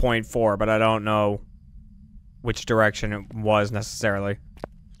blip of a 0.4, but I don't know which direction it was necessarily.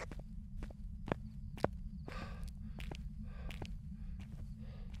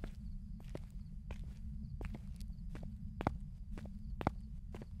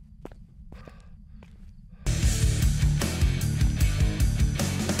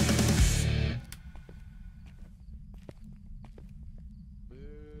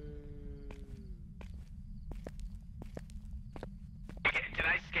 Did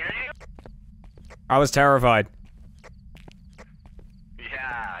I scare you? I was terrified.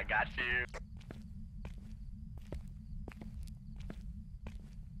 Yeah, I got you.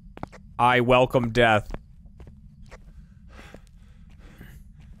 I welcome death.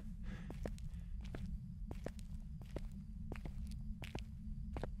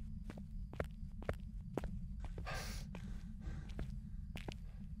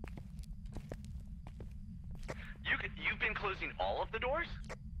 You've been closing all of the doors?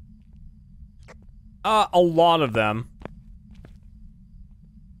 A lot of them.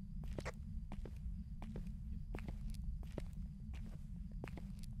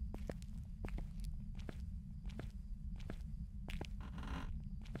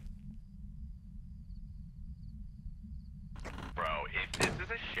 Bro, if this is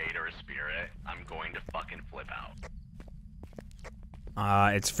a shade or a spirit, I'm going to fucking flip out.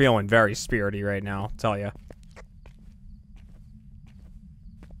 It's feeling very spirity right now, I'll tell ya.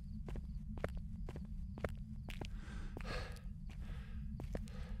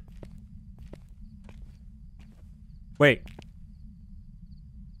 Wait.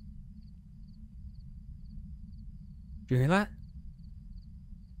 Do you hear that?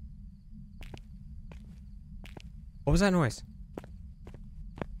 What was that noise?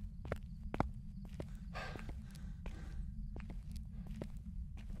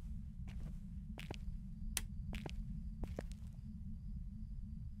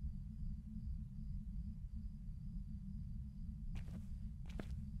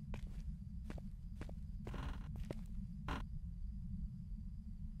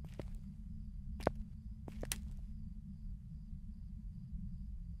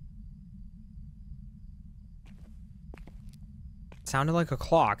 Sounded like a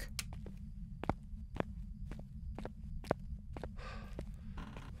clock.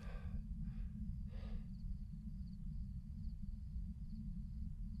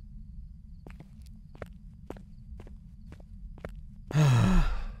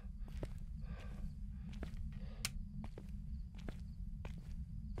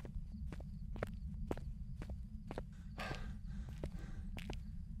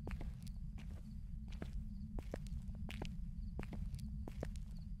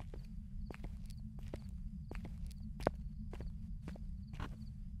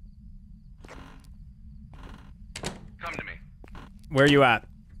 Come to me. Where you at?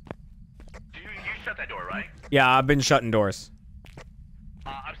 You shut that door, right? Yeah, I've been shutting doors.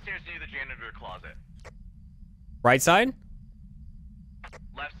 Upstairs near the janitor closet. Right side?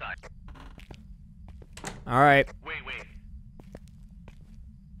 Left side. All right. Wait.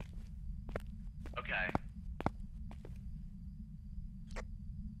 Okay.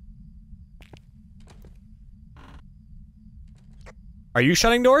 Are you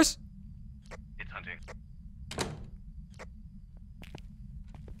shutting doors? It's hunting.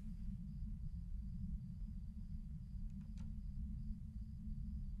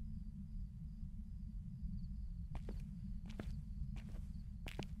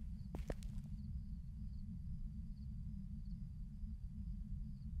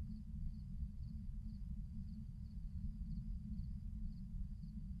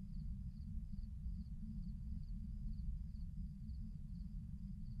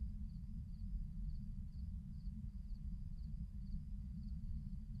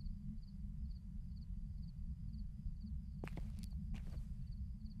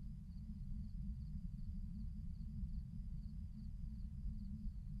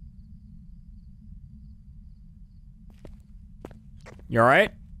 You all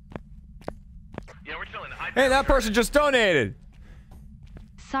right? Yeah, we're chilling. Hey, that person just donated.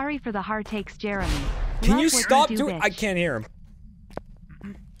 Sorry for the hard takes, Jeremy. Can Love you what stop do, doing? bitch. I can't hear him.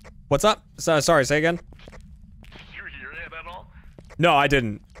 What's up? Sorry, say again. Did you hear it at all? No, I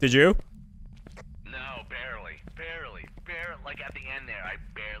didn't. Did you? No, barely. Like at the end there, I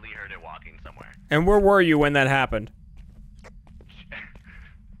barely heard it walking somewhere. And where were you when that happened?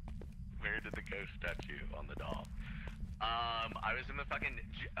 Where did the ghost touch you on the doll? I was in the fucking.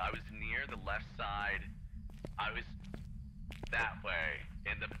 I was near the left side. I was that way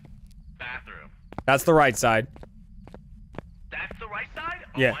in the bathroom. That's the right side. That's the right side?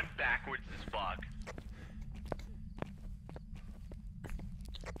 Yeah. Oh, I'm backwards as fuck.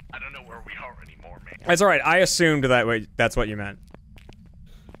 I don't know where we are anymore, man. That's all right. I assumed that's what you meant.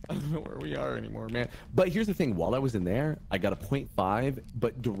 I don't know where we are anymore, man. But here's the thing. While I was in there, I got a 0.5,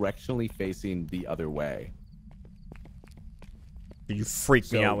 but directionally facing the other way. You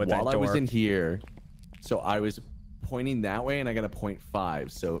freaked me out with that door. While I was in here, so I was pointing that way, and I got a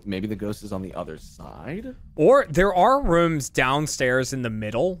 0.5. So maybe the ghost is on the other side? Or there are rooms downstairs in the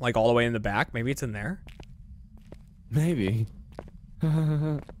middle, like all the way in the back. Maybe it's in there. Maybe.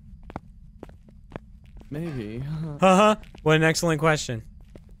 Maybe. Haha. What an excellent question.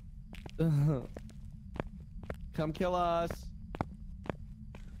 Come kill us.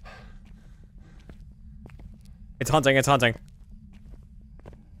 It's hunting. It's hunting.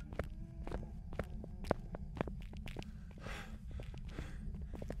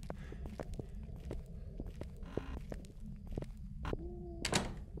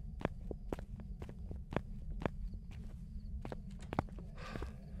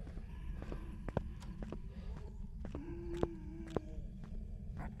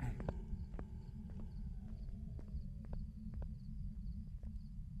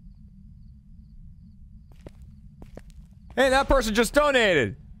 Hey, that person just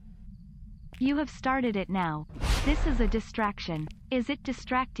donated. You have started it now. This is a distraction. Is it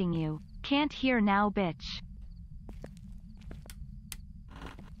distracting you? Can't hear now, bitch.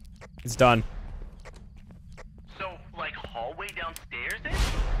 It's done. So, like, hallway downstairs then?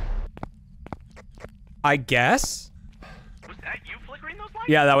 I guess? Was that you flickering those lights?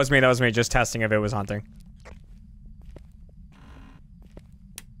 Yeah, that was me. That was me. Just testing if it was hunting.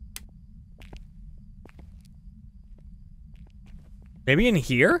 Maybe in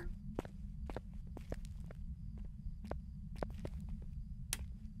here?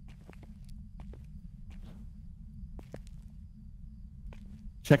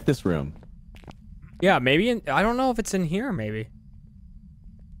 Check this room. Yeah, maybe in... I don't know if it's in here, maybe.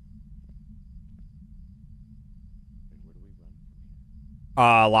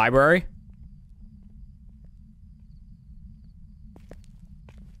 Library?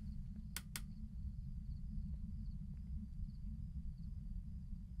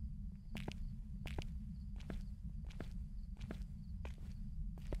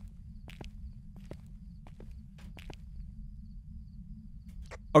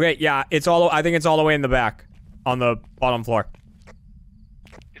 Okay, yeah, it's all... I think it's all the way in the back. On the bottom floor.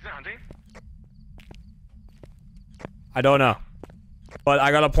 Is it hunting? I don't know. But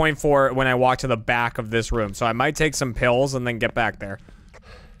I got a point for it when I walk to the back of this room. So I might take some pills and then get back there.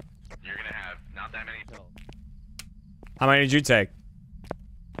 You're gonna have not that many pills. How many did you take?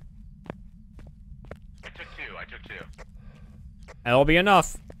 I took two. That'll be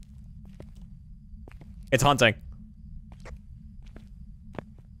enough. It's hunting.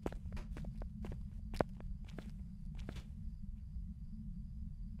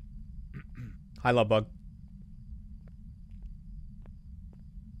 Hi, love bug.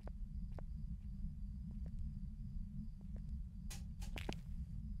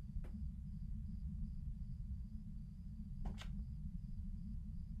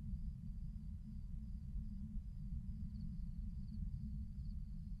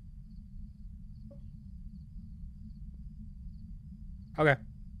 Okay.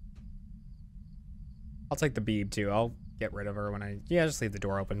 I'll take the beeb too. I'll get rid of her when I... Yeah, just leave the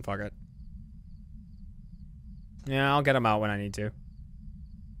door open. Fuck it. Yeah, I'll get him out when I need to.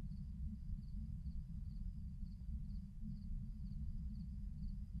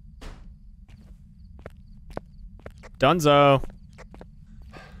 Dunzo.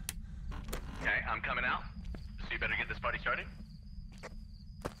 Okay, I'm coming out. So you better get this party started.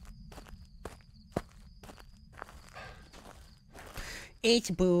 It's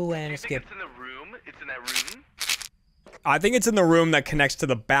Boo and You think it's in the room? It's in that room? I think it's in the room that connects to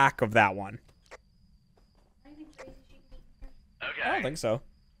the back of that one. Okay. I don't think so.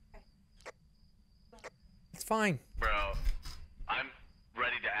 It's fine. Bro, I'm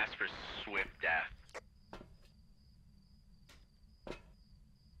ready to ask for swift death.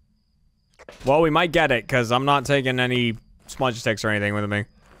 Well, we might get it, because I'm not taking any smudge sticks or anything with me.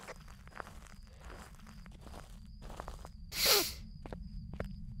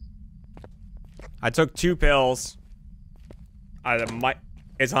 I took 2 pills.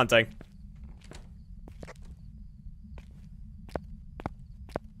 It's hunting.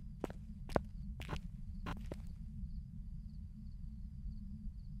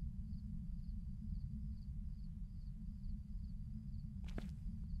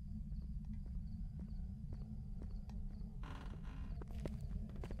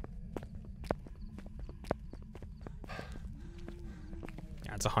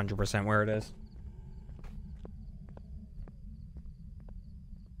 That's 100% where it is.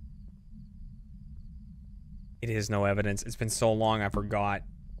 It is no evidence. It's been so long I forgot.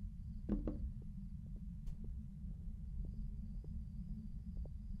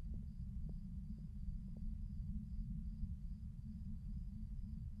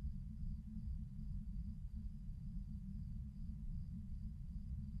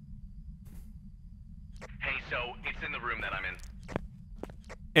 Hey, so it's in the room that I'm in.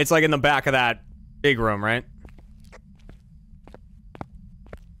 It's like in the back of that big room, right?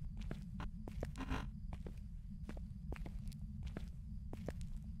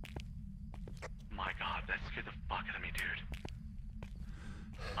 My god, that scared the fuck out of me, dude.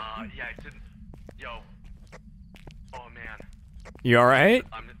 Yeah, it's in... Yo. Oh, man. You alright?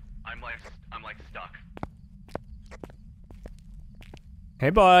 I'm like stuck. Hey,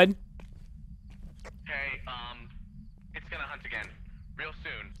 bud. Hey, it's gonna hunt again. Real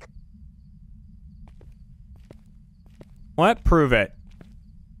soon. What? Prove it.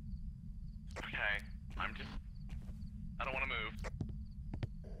 Okay, I don't want to move.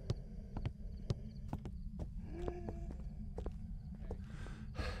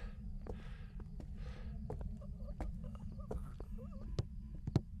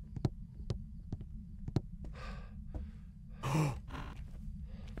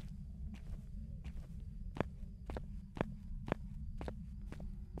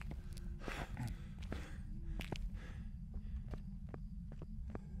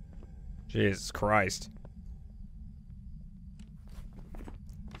 Jesus Christ.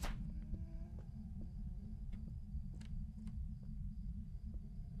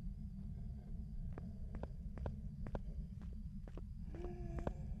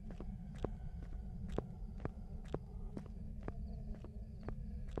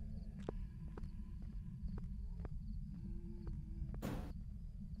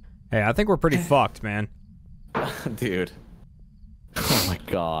 Hey, I think we're pretty fucked, man. Dude. Oh my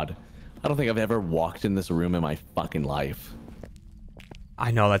god. I don't think I've ever walked in this room in my fucking life.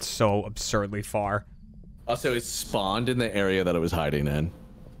 I know, that's so absurdly far. Also, it spawned in the area that I was hiding in.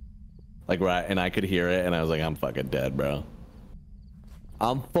 Like, right, and I could hear it, and I was like, I'm fucking dead, bro.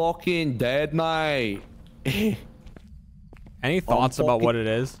 I'm fucking dead, mate. Any thoughts about what it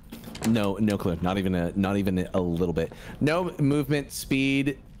is? No clue. Not even a little bit. No movement,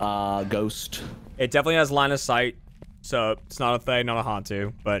 speed, ghost. It definitely has line of sight, so it's not a thing, not a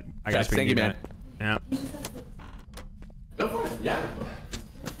Hantu, but I guess we can thank you, do man. that. Yeah. Go for it. Yeah.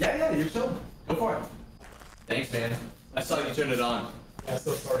 Yeah, you're so. Go for it. Thanks, man. I saw you turn it on. I'm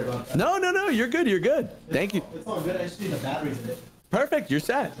so sorry about that. No, you're good. You're good. Thank you. It's all good. I just need the batteries in it. Perfect. You're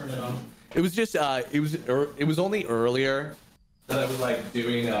set. Turn it on. It was just it was only earlier that I was like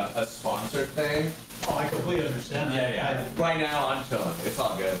doing a sponsored thing. Oh, I completely understand that. Yeah. Right now I'm chilling. It's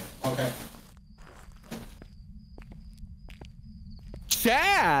all good. Okay.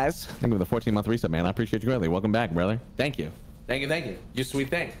 Chaz! Thank you for the 14-month reset, man. I appreciate you greatly. Welcome back, brother. Thank you. Thank you. You sweet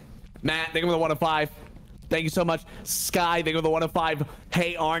thing. Matt, thank you for the 1 of 5. Thank you so much. Sky, thank you for the 1 of 5.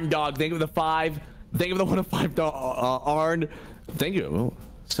 Hey, Arn Dog, thank you for the 5. Thank you for the 1 of 5, Arn. Thank you.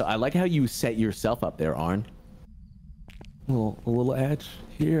 So I like how you set yourself up there, Arn. A little edge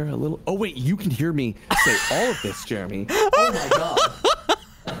here, a little. Oh wait, you can hear me say all of this, Jeremy. Oh my god.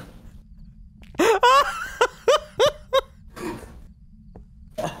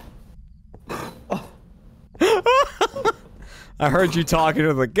 I heard you talking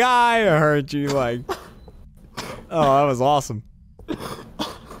to the guy. I heard you like. Oh, that was awesome.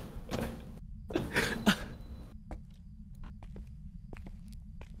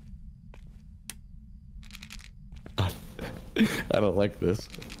 I don't like this.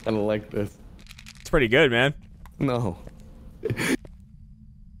 I don't like this. It's pretty good, man. No.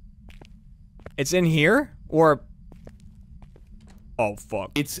 It's in here or. Oh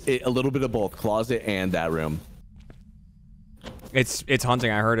fuck. It's a little bit of both, closet and that room. It's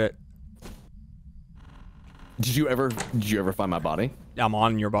hunting. I heard it. Did you ever find my body? I'm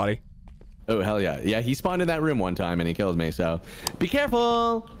on your body. Oh hell yeah. Yeah, he spawned in that room one time and he killed me, so be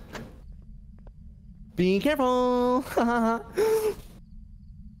careful. Be careful. Are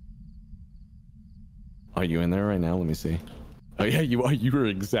you in there right now? Let me see. Oh yeah, you are. You were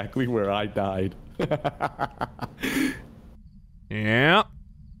exactly where I died. Yeah.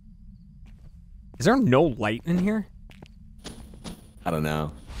 Is there no light in here? I don't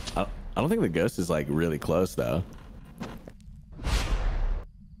know. I don't think the ghost is like really close though.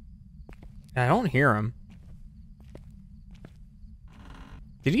 I don't hear him.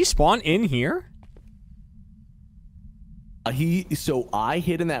 Did he spawn in here? So I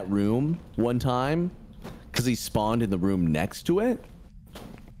hid in that room one time because he spawned in the room next to it,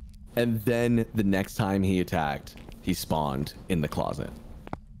 and then the next time he attacked, he spawned in the closet.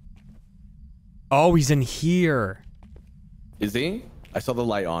 Oh, he's in here. Is he? I saw the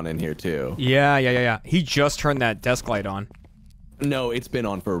light on in here too. Yeah. He just turned that desk light on. No, it's been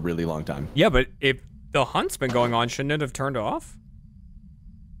on for a really long time. Yeah, but if the hunt's been going on, shouldn't it have turned off?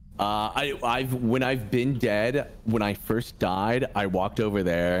 When I've been dead, when I first died, I walked over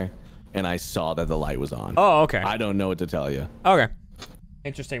there and I saw that the light was on. Oh, okay. I don't know what to tell you. Okay.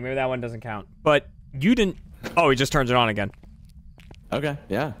 Interesting. Maybe that one doesn't count. But you didn't. Oh, he just turns it on again. Okay,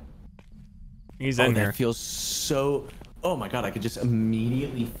 yeah. He's in here. That feels so. Oh my god, I could just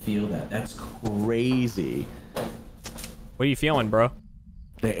immediately feel that. That's crazy. What are you feeling, bro?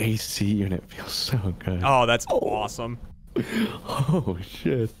 The AC unit feels so good. Oh, that's awesome. Oh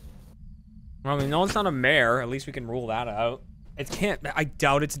shit. I mean, no, it's not a mare. At least we can rule that out. It can't. I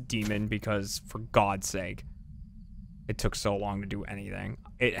doubt it's a demon because, for God's sake, it took so long to do anything.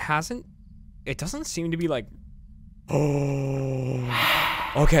 It hasn't. It doesn't seem to be like.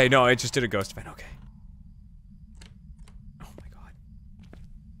 Oh. Okay, no, it just did a ghost event. Okay. Oh my god.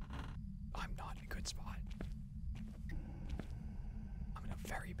 I'm not in a good spot. I'm in a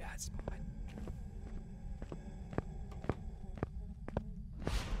very bad spot.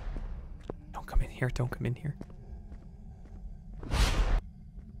 Don't come in here. Don't come in here.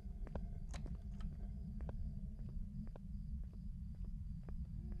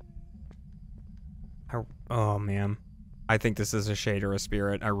 Oh, man. I think this is a shade or a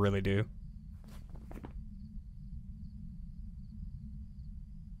spirit. I really do.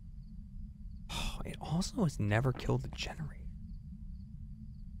 Oh, it also has never killed the generator.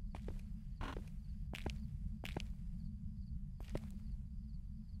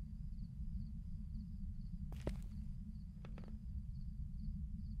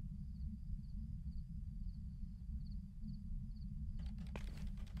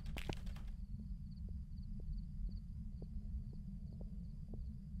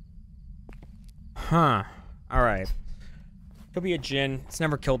 Huh. All right. Could be a Jin. It's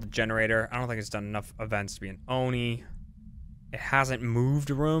never killed the generator. I don't think it's done enough events to be an Oni. It hasn't moved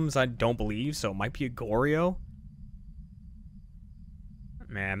rooms, I don't believe, so it might be a Goryo.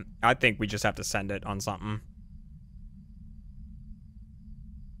 Man, I think we just have to send it on something.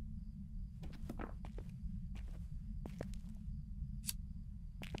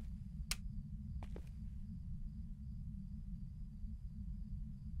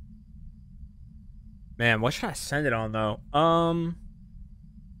 Man, what should I send it on, though?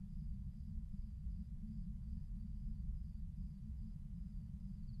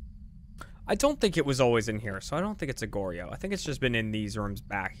 I don't think it was always in here, so I don't think it's a Goryo. I think it's just been in these rooms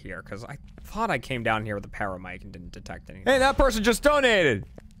back here, because I thought I came down here with a paramic and didn't detect anything. Hey, that person just donated!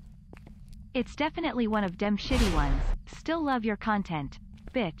 It's definitely one of dem shitty ones. Still love your content,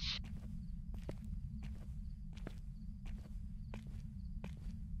 bitch.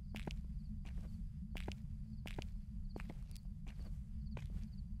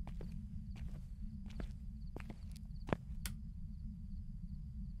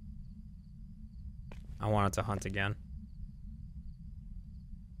 I wanted to hunt again.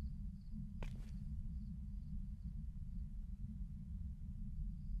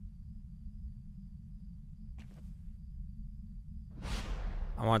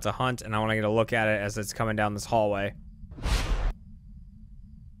 I want to hunt, and I want to get a look at it as it's coming down this hallway.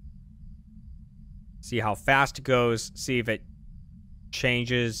 See how fast it goes. See if it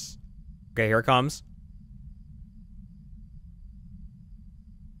changes. Okay, here it comes.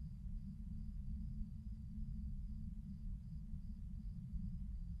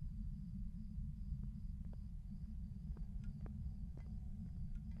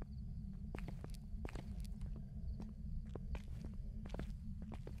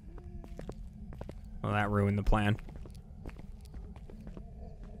 Well, that ruined the plan.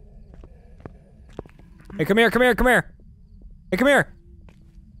 Hey, come here, come here, come here! Hey, come here!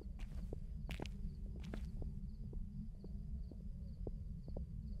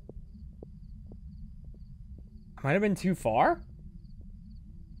 Might have been too far?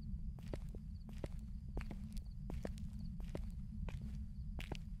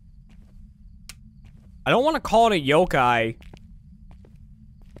 I don't want to call it a yokai.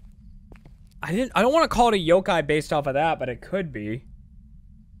 I don't want to call it a yokai based off of that, but it could be.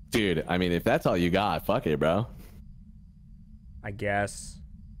 Dude, I mean, if that's all you got, fuck it, bro. I guess.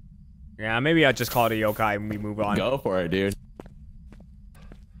 Yeah, maybe I'll just call it a yokai and we move on. Go for it, dude.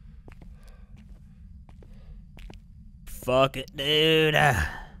 Fuck it, dude.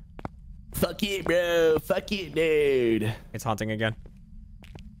 Fuck it, bro. Fuck it, dude. It's hunting again.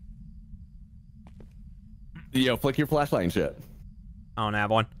 Yo, flick your flashlight and shit. I don't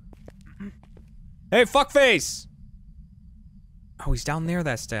have one. Hey, fuckface! Oh, he's down there,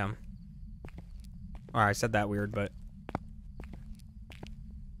 that stem. Alright, I said that weird, but...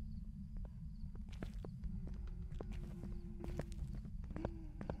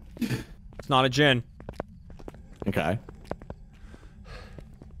 It's not a Jin. Okay.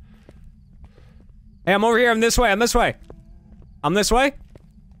 Hey, I'm over here. I'm this way. I'm this way. I'm this way.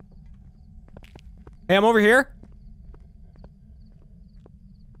 Hey, I'm over here.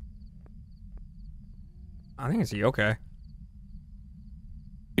 I think it's a yokai.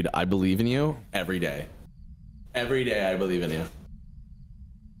 Dude, I believe in you every day. Every day I believe in you.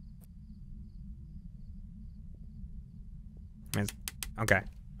 Okay.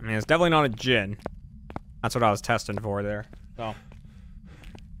 I mean, it's definitely not a Jin. That's what I was testing for there. So.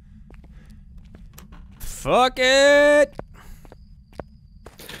 Fuck it!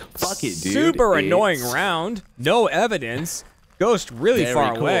 Fuck it, dude. Super annoying round. No evidence. Ghost really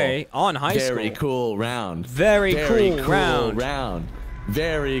far away on high school. Very cool round. Very cool round.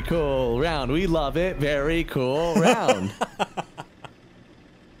 Very cool round. We love it. Very cool round.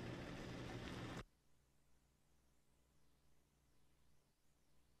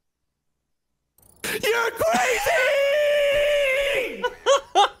 You're crazy!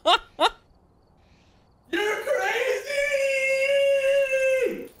 You're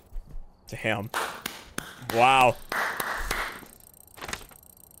crazy! Damn. Wow.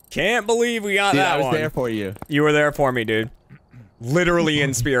 Can't believe we got Dude, that I was one. there for you. You were there for me, dude. Literally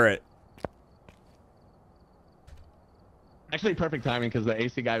in spirit. Actually, perfect timing because the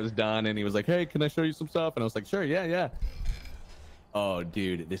AC guy was done and he was like, hey, can I show you some stuff? And I was like, sure, yeah, yeah. Oh,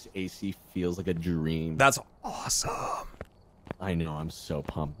 dude, this AC feels like a dream. That's awesome. I know, I'm so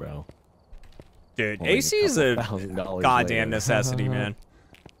pumped, bro. Dude, Only AC is a $1,000 goddamn later. necessity, man.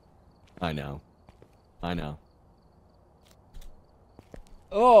 I know. I know.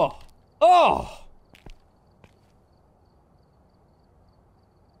 Oh. Oh.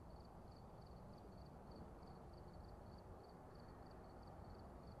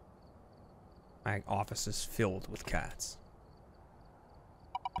 My office is filled with cats.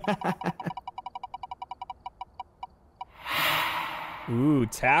 Ooh,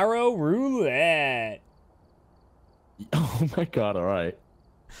 tarot roulette. Oh my god, all right.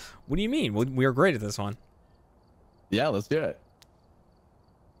 What do you mean? We are great at this one. Yeah, let's do it.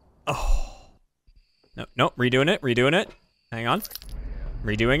 Oh. No, redoing it. Hang on.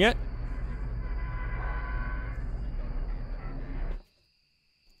 Redoing it.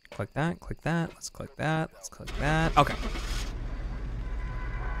 Click that, let's click that. Okay.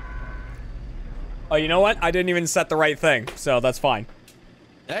 Oh, you know what? I didn't even set the right thing, so that's fine.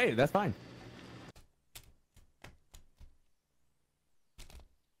 Hey, that's fine.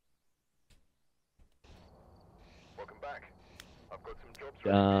 Welcome back. I've got some jobs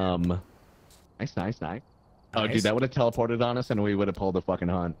ready. Nice. Oh, Nice. dude, that would have teleported on us and we would have pulled a fucking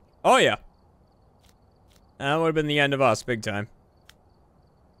hunt. Oh, yeah. That would have been the end of us, big time.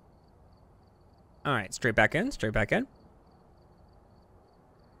 All right, straight back in. Straight back in,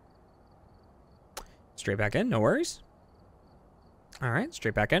 no worries. All right,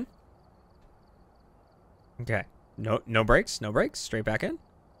 straight back in. Okay, no breaks, straight back in.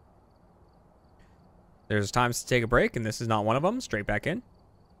 There's times to take a break, and this is not one of them. Straight back in.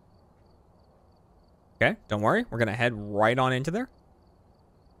 Okay, don't worry. We're gonna head right on into there.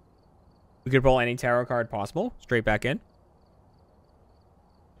 We could roll any tarot card possible. Straight back in.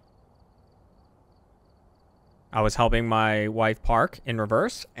 I was helping my wife park in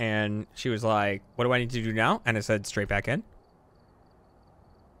reverse, and she was like, what do I need to do now? And I said, straight back in.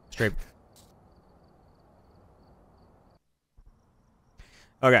 Straight.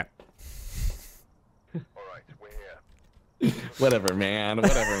 Okay. All right, we're here. Whatever, man.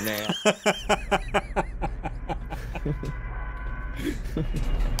 Whatever, man.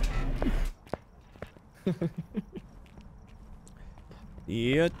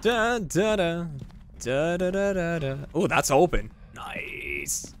 Yeah, da da da. Da, da, da, da, da. Oh, that's open.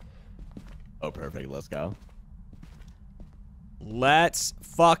 Nice. Oh, perfect. Let's go. Let's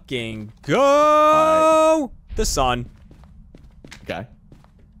fucking go. Right. The sun. Okay.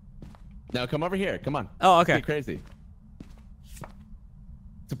 Now come over here. Come on. Oh, okay. Get crazy.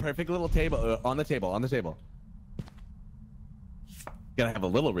 It's a perfect little table. On the table. On the table. Gotta have a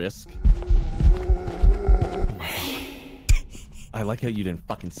little risk. I like how you didn't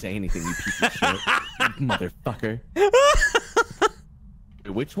fucking say anything, you piece of shit. You motherfucker.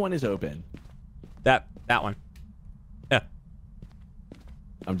 Which one is open? That one. Yeah.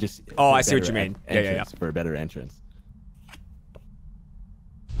 I'm just. Oh, for I see what you better mean. Yeah. entrance, for a better entrance.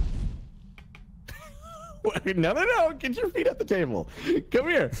 No. Get your feet at the table. Come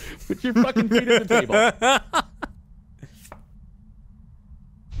here. Put your fucking feet at the table.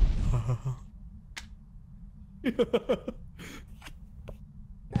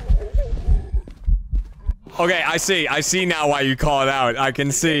 Okay, I see now why you call it out. I can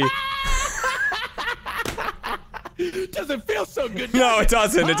see. Doesn't feel so good. No, it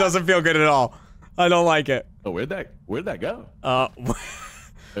doesn't. It doesn't feel good at all. I don't like it. Oh, where'd that go?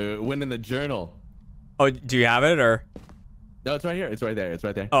 Went in the journal. Oh, do you have it or? No, it's right here. It's right there. It's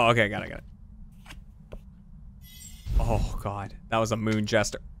right there. Oh, okay, got it. Oh God, that was a moon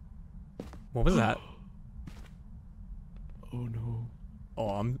jester. What was that? Oh no.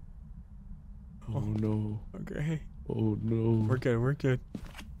 Oh, Oh no. okay. Oh no. We're good.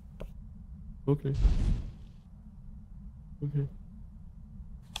 Okay.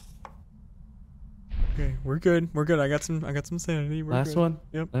 Okay, we're good. I got some sanity. We're Last good. one.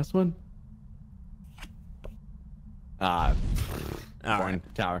 Yep. Last one. Ah. All Foreign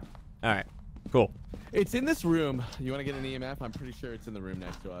right. tower. All right. Cool. It's in this room. You want to get an EMF? I'm pretty sure it's in the room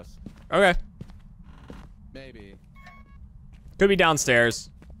next to us. Okay. Maybe. Could be downstairs.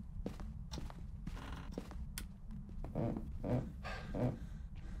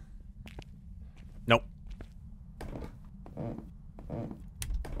 Nope.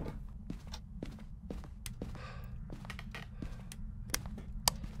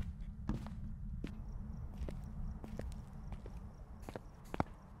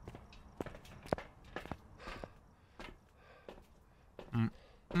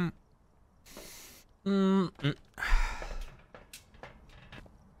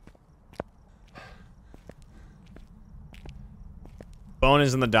 Bone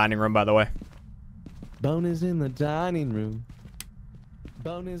is in the dining room, by the way. Bone is in the dining room.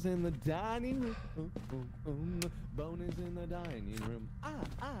 Bone is in the dining room. Bone is in the dining room.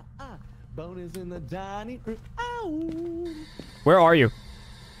 Bone is in the dining room. Ow. Where are you?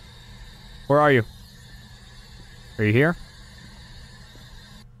 Are you here?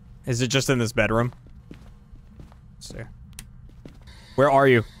 Is it just in this bedroom? Let's see. Where are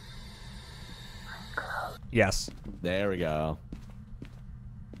you? Yes. There we go.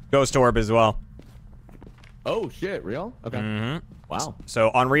 Ghost orb as well. Oh shit, real? Okay. Mm-hmm. Wow.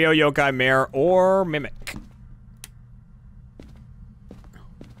 So Onryo, Yokai, Mare, or Mimic.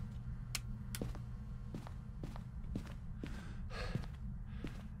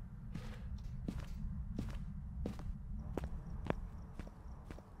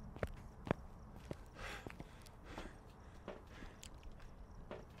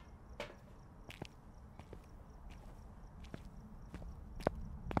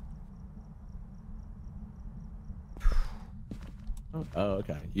 Oh,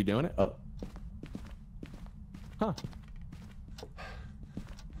 okay. You doing it? Oh. Huh.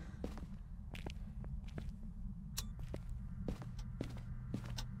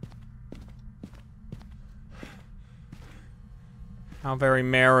 How very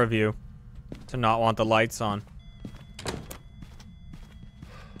Mare of you to not want the lights on.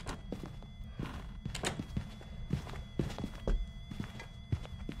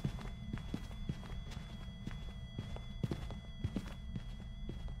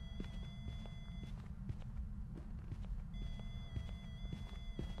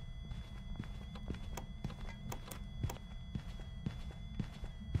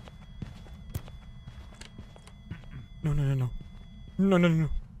 No, no, no, no. No, no, no, no.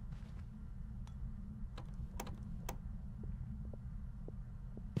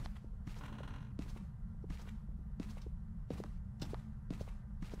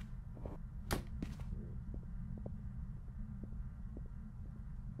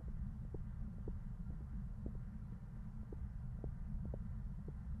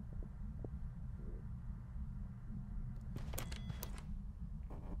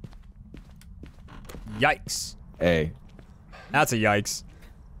 Yikes. Hey. That's a yikes.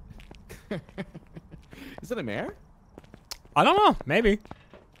 Is it a mare? I don't know. Maybe.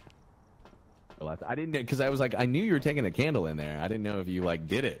 Well, I didn't, because I was like, I knew you were taking a candle in there. I didn't know if you like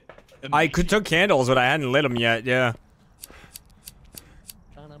did it. I could took candles, but I hadn't lit them yet. Yeah.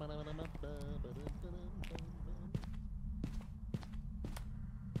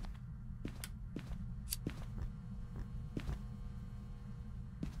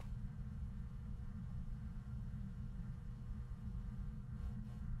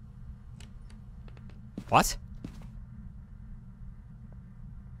 What?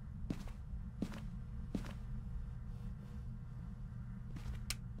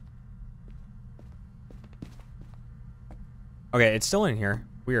 Okay, it's still in here.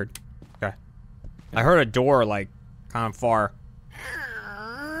 Weird. Okay. I heard a door, like, kind of far.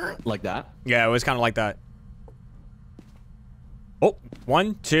 Like that? Yeah, it was kind of like that. Oh,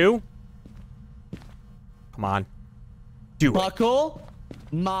 1, 2. Come on. Do it. Buckle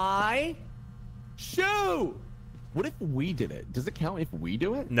my shoe. What if we did it? Does it count if we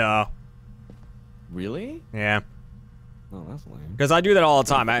do it? No. Really? Yeah. Oh, that's lame. Because I do that all the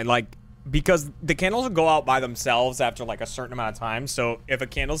time. I like because the candles will go out by themselves after like a certain amount of time. So if a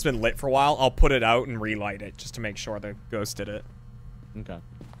candle's been lit for a while, I'll put it out and relight it just to make sure the ghost did it. Okay.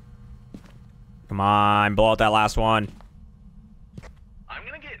 Come on, blow out that last one. I'm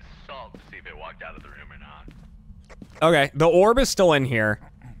gonna get salt to see if it walked out of the room or not. Okay, the orb is still in here.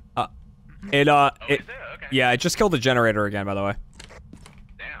 Oh, is it? Okay. Yeah, it just killed the generator again, by the way.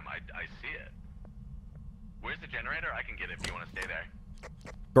 Damn, I see it. Where's the generator? I can get it if you want to stay there.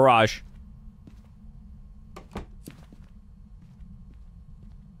 Garage.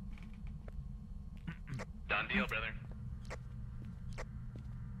 Done deal, brother.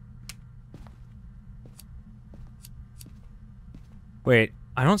 Wait,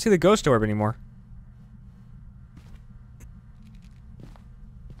 I don't see the ghost orb anymore.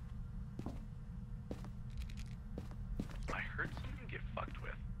 I heard someone get fucked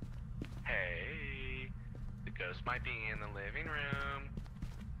with. Hey, the ghost might be in the living room.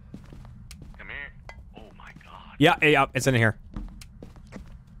 Come here. Oh my god. Yeah, yeah, it's in here.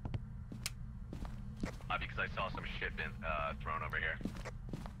 Because I saw some shit been thrown over here.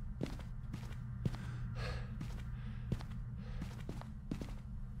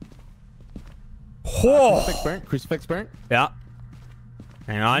 Crucifix burnt? Crucifix burnt? Yeah.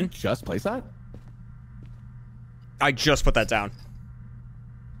 Hang on. Just place that? I just put that down.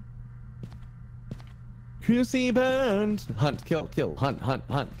 Cruci burned. Hunt, kill, kill, hunt, hunt,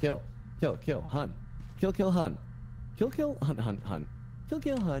 hunt, kill, kill, kill, hunt, kill, kill, hunt, kill, kill, hunt, hunt, hunt, kill,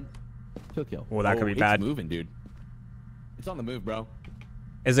 kill, hunt, kill, kill. Oh, that could be it's bad. Moving, dude. It's on the move, bro.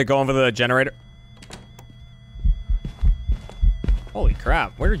 Is it going for the generator? Holy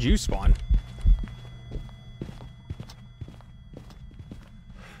crap, where did you spawn?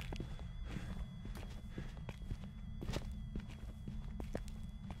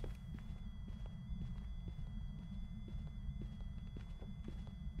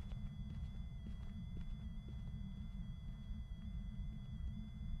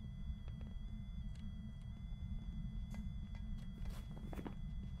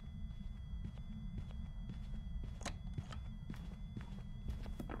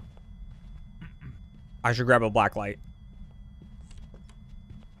 I should grab a black light.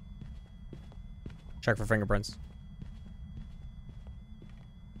 Check for fingerprints.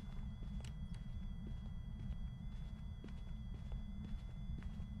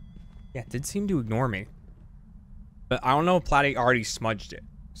 Yeah, it did seem to ignore me. But I don't know if Platy already smudged it,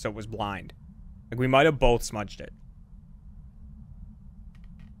 so it was blind. Like, we might have both smudged it.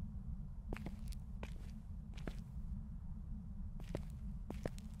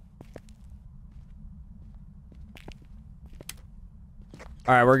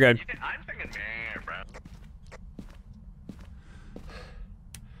 Alright, we're good. I'm thinking, man, bro.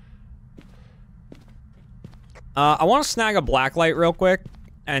 I want to snag a black light real quick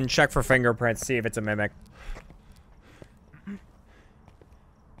and check for fingerprints, see if it's a mimic.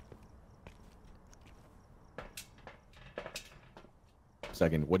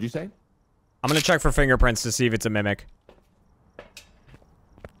 Second, what'd you say? I'm gonna check for fingerprints to see if it's a mimic.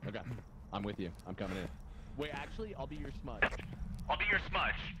 Okay, I'm with you. I'm coming in. Wait, actually, I'll be your smudge. I'll be your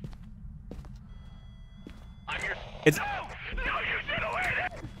smudge. I'm your. It's. No, you should have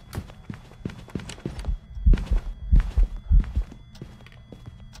waited.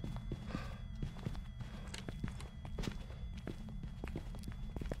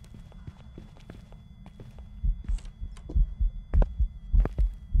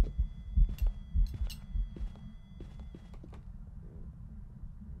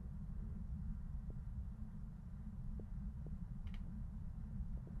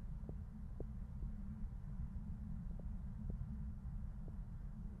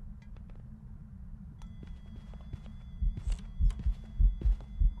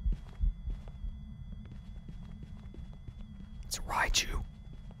 It's a Raichu.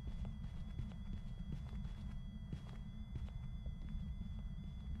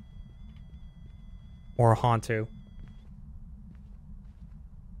 Or a Hantu.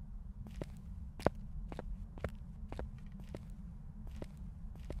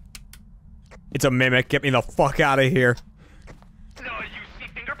 It's a mimic. Get me the fuck out of here. No, you see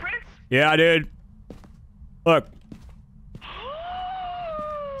fingerprints? Yeah, dude. Look.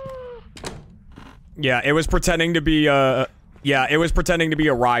 Yeah, it was pretending to be yeah, it was pretending to be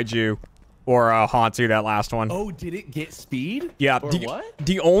a Raiju or a Hantu, that last one. Oh, did it get speed? Yeah. Or what?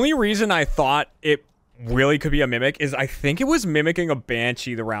 The only reason I thought it really could be a mimic is I think it was mimicking a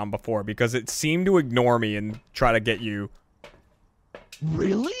Banshee the round before because it seemed to ignore me and try to get you.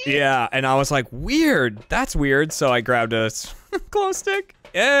 Really? Yeah, and I was like, weird. That's weird. So I grabbed a glow stick.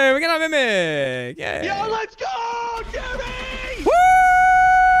 Yay, we got a mimic. Yay. Yo, let's go, Jeremy! Woo!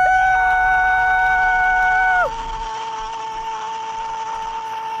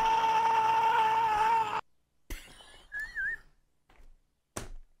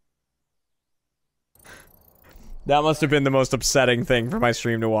 That must have been the most upsetting thing for my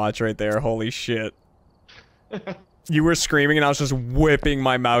stream to watch right there. Holy shit. You were screaming and I was just whipping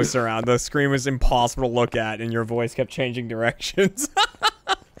my mouse around. The screen was impossible to look at and your voice kept changing directions.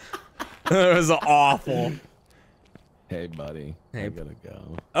 It was awful. Hey, buddy. Hey. I gotta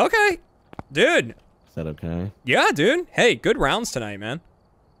go. Okay. Dude. Is that okay? Yeah, dude. Hey, good rounds tonight, man.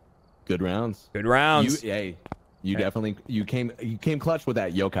 Good rounds. Good rounds. Hey, you definitely you came clutch with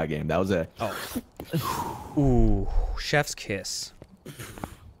that yokai game. That was a Ooh, chef's kiss.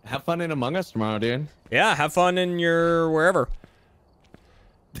 have fun in Among Us tomorrow, dude. Yeah, have fun in your wherever.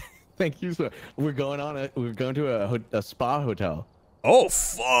 Thank you. We're going to a spa hotel. Oh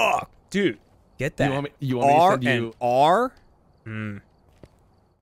fuck, dude, get that. You want me to R send you and R.